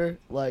Ledger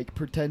like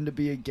pretend to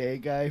be a gay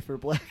guy for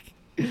Brokeback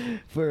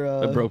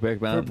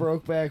Mountain. For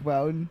Brokeback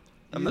Mountain?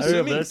 I'm I don't know,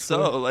 assuming that's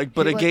so. cool. Like,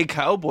 but He, a like- gay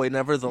cowboy,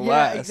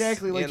 nevertheless. Yeah,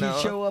 exactly. Like you know?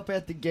 he'd show up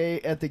at the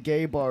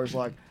gay bars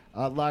like,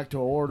 I'd like to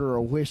order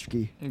a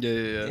whiskey.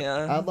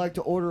 Yeah. I'd like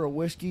to order a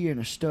whiskey and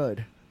a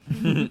stud.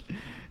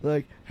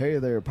 Like, hey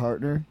there,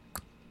 partner.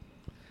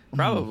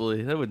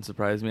 Probably. That wouldn't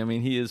surprise me. I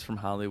mean, he is from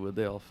Hollywood.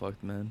 They all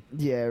fucked men.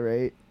 Yeah,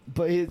 right.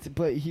 But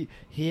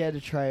he had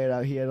to try it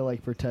out. He had to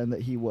like pretend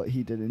that he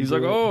didn't. He's do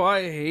like, it. oh,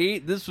 I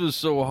hate this. Was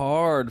so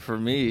hard for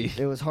me.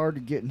 It was hard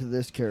to get into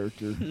this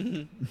character.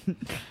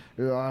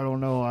 Yeah, I don't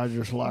know. I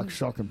just like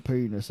sucking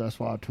penis. That's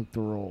why I took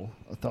the role.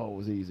 I thought it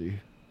was easy.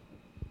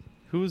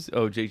 Who's?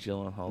 Oh, Jake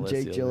Gyllenhaal. That's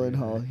Jake the other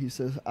Gyllenhaal. guy. He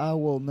says, "I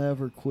will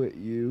never quit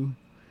you."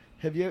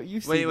 Have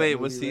you've seen? Wait, that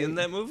was movie, he in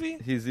right? that movie?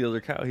 He's the other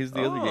cow. He's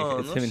the other guy.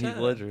 It's no him and shit. Heath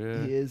Ledger.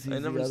 Yeah. He is. He's I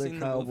never the other seen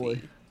the cowboy.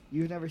 movie.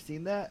 You've never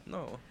seen that,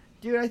 No.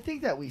 dude? I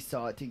think that we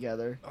saw it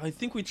together. I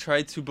think we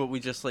tried to, but we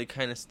just like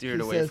kind of steered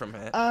He away says, from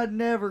it. "I'd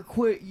never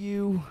quit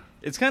you."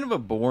 It's kind of a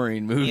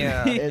boring movie.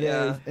 Yeah. It is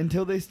Yeah.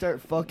 until they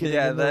start fucking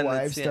Yeah, and the then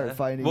wives it's- start yeah.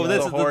 finding Well, out.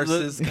 that's The the-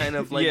 horses kind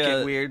of like yeah.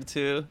 get weird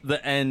too.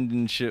 The end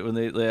and shit when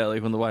they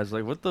like when the wife's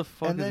like, what the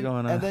fuck is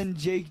going on? And then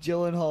Jake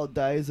Gyllenhaal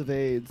dies of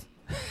AIDS.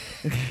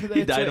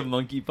 he died of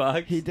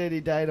monkeypox. He did. He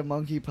died of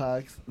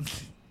monkeypox.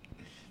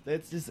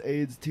 That's just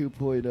AIDS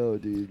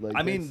 2.0, dude. Like,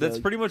 I mean, that's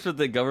pretty much what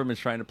the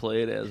government's trying to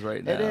play it as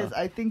right now. It is.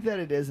 I think that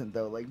it isn't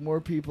though. Like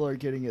more people are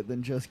getting it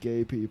than just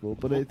gay people.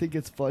 But I think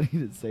it's funny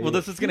to say. Well, it.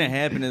 that's what's gonna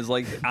happen. Is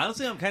like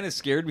honestly, I'm kind of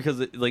scared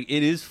because it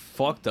is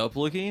fucked up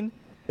looking,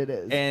 It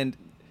is. and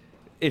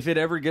if it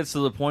ever gets to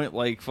the point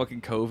like fucking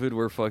COVID,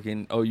 where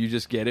fucking you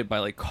just get it by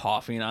like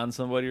coughing on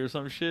somebody or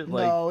some shit.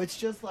 Like, no, it's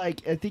just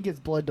like I think it's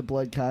blood to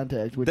blood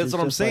contact. Which that's is what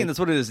I'm just saying. like- That's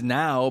what it is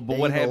now. But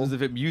what anal. happens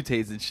if it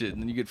mutates and shit,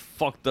 and then you get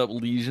fucked up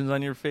lesions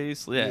on your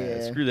face? Yeah,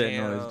 Yeah. screw that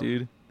Damn. noise,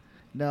 dude.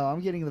 No,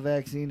 I'm getting the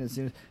vaccine as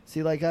soon as.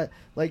 See, like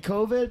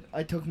COVID,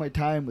 I took my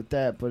time with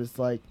that, but it's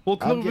like. Well,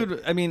 I'm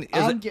COVID. I mean,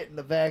 I'm getting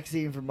the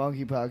vaccine for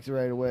monkeypox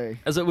right away.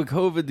 as it with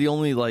COVID, the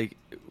only like,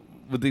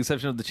 with the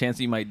exception of the chance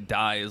that you might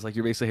die, is like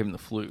you're basically having the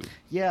flu.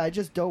 Yeah, I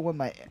just don't want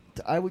my.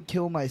 I would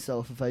kill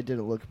myself if I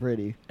didn't look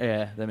pretty.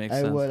 Yeah, that makes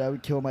I sense. would. I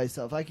would kill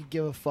myself. I could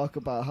give a fuck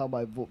about how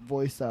my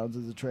voice sounds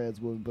as a trans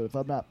woman, but if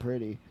I'm not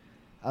pretty,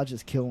 I'll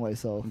just kill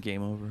myself.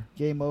 Game over.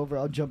 Game over.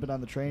 I'm jumping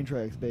on the train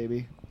tracks,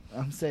 baby.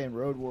 I'm saying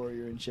Road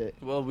Warrior and shit.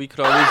 Well, we could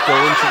always go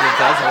into the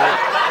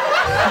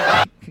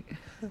desert.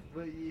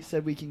 Well, you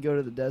said we can go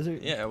to the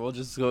desert? Yeah, we'll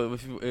just go.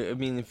 I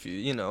mean, if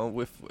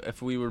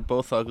if we were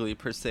both ugly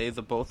per se,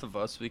 the both of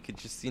us, we could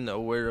just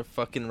wear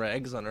fucking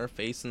rags on our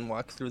face and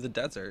walk through the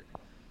desert.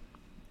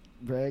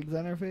 Rags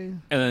on our face?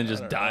 And then I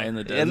just don't die know. in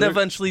the desert. And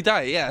eventually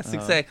die. Yes,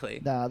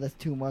 exactly. Nah, that's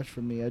too much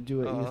for me. I'd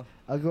do it. Uh-huh.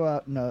 I'll go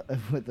out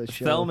with the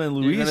show. Thelma and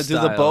You're Louise gonna do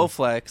style. the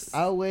Bowflex.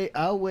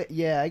 I'll wait.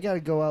 Yeah, I gotta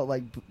go out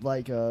like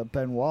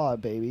Benoit,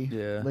 baby.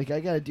 Yeah. Like I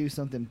gotta do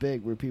something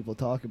big where people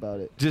talk about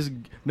it. Just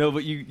no,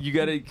 but you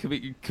gotta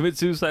commit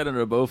suicide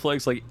under a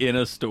Bowflex like in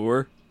a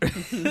store.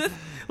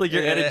 Like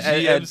you're at a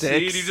GMC and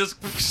Dick's. you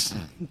just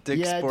Dick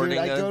yeah, Sporting dude,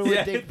 I go Goods. to a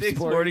Yeah, Dick's Dick's Sporting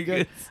Sporting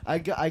Goods.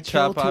 Goods. I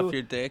Chop kill off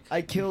your dick.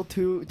 I kill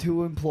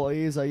two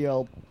employees. I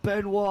yell,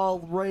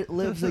 Benoit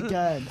lives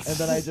again, and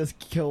then I just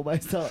kill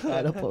myself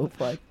out of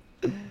Bowflex.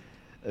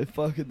 I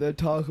fucking then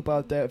talk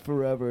about that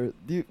forever.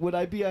 Would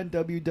I be on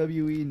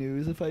WWE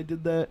News if I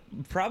did that?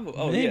 Probably.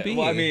 Oh Maybe. yeah.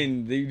 Well, I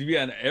mean, they'd be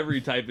on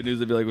every type of news.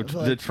 They'd be like,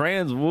 Like- the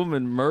trans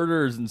woman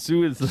murders and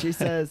suicide. She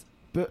says,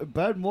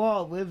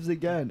 Benoit lives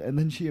again, and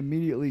then she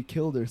immediately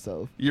killed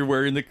herself. You're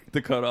wearing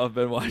the cut off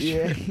Benoit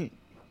Yeah, shirt.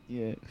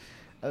 yeah.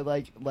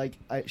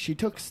 She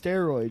took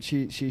steroids.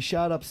 She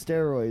shot up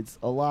steroids,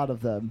 a lot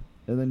of them,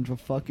 and then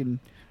fucking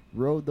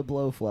rode the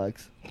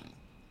Blowflex.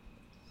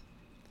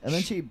 And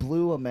then she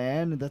blew a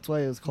man, and that's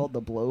why it was called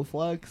the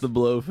Blowflex. The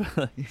blow.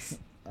 I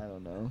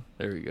don't know.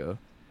 There we go.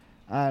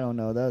 I don't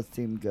know. That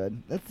seemed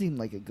good. That seemed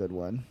like a good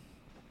one.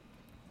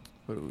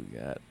 What do we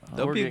got? That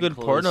We're would be a getting good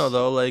close. porno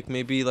though. Like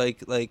maybe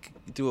like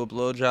do a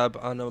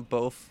blowjob on a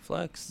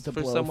Bowflex The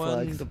for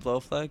someone. Blowflex. The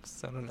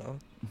Blowflex. I don't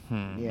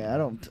know.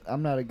 Yeah,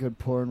 I'm not a good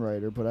porn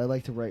writer, but I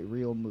like to write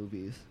real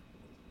movies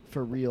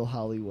for real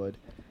Hollywood.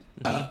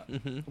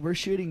 We're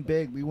shooting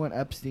big. We want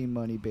Epstein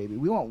money, baby.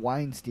 We want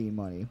Weinstein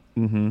money.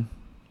 Mm-hmm.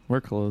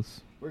 We're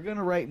close. We're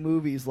gonna write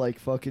movies like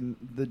fucking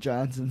the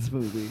Johnsons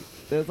movie.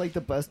 That's like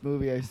the best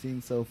movie I've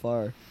seen so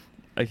far.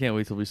 I can't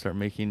wait till we start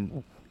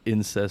making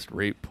incest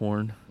rape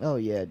porn. Oh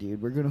yeah, dude.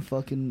 We're gonna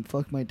fucking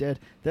fuck my dad.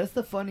 That's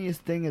the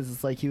funniest thing is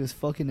it's like he was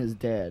fucking his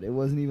dad. It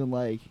wasn't even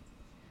like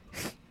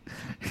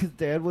his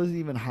dad wasn't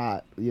even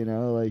hot, you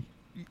know, like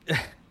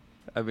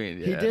I mean,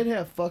 yeah. he did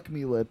have fuck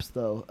me lips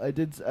though. He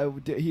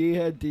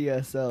had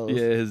DSLs.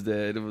 Yeah, his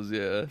dad. It was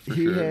for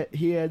sure.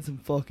 He had some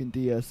fucking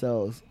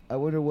DSLs. I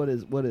wonder what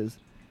his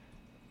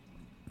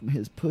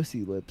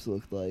pussy lips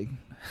looked like.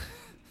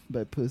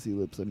 By pussy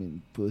lips, I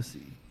mean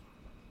pussy.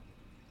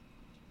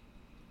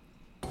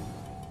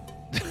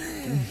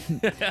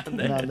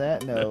 And on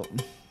that note,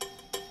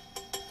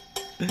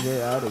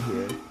 we're out of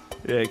here.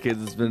 Yeah,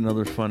 kids, it's been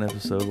another fun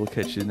episode. We'll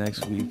catch you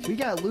next week. We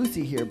got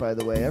Lucy here, by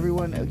the way.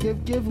 Everyone,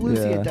 give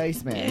Lucy Yeah. a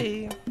dice man.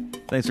 Yay!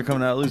 Thanks for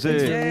coming out, Lucy.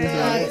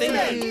 Thanks for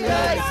Thank you.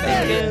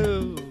 Thank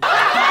you.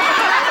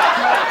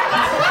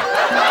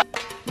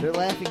 They're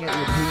laughing at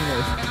your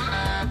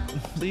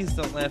penis. Please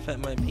don't laugh at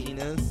my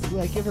penis.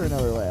 Yeah, give her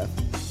another laugh.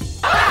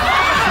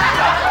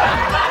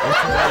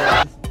 That's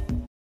hilarious.